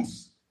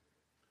produce,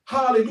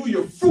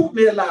 hallelujah, fruit in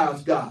their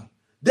lives, God,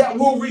 that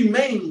will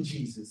remain,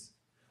 Jesus.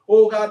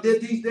 Oh, God,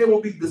 that they will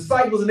be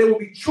disciples and they will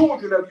be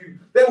children of you.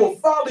 They will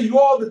follow you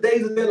all the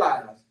days of their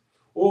lives.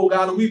 Oh,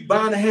 God, and we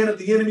bind the hand of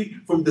the enemy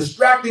from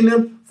distracting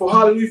them, for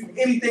hallelujah, from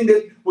anything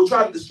that will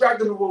try to distract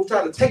them and will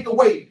try to take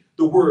away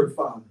the word,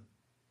 Father.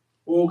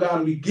 Oh, God,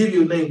 and we give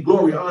your name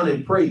glory, honor,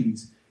 and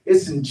praise.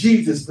 It's in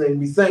Jesus' name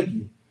we thank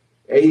you.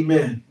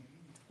 Amen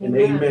and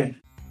amen.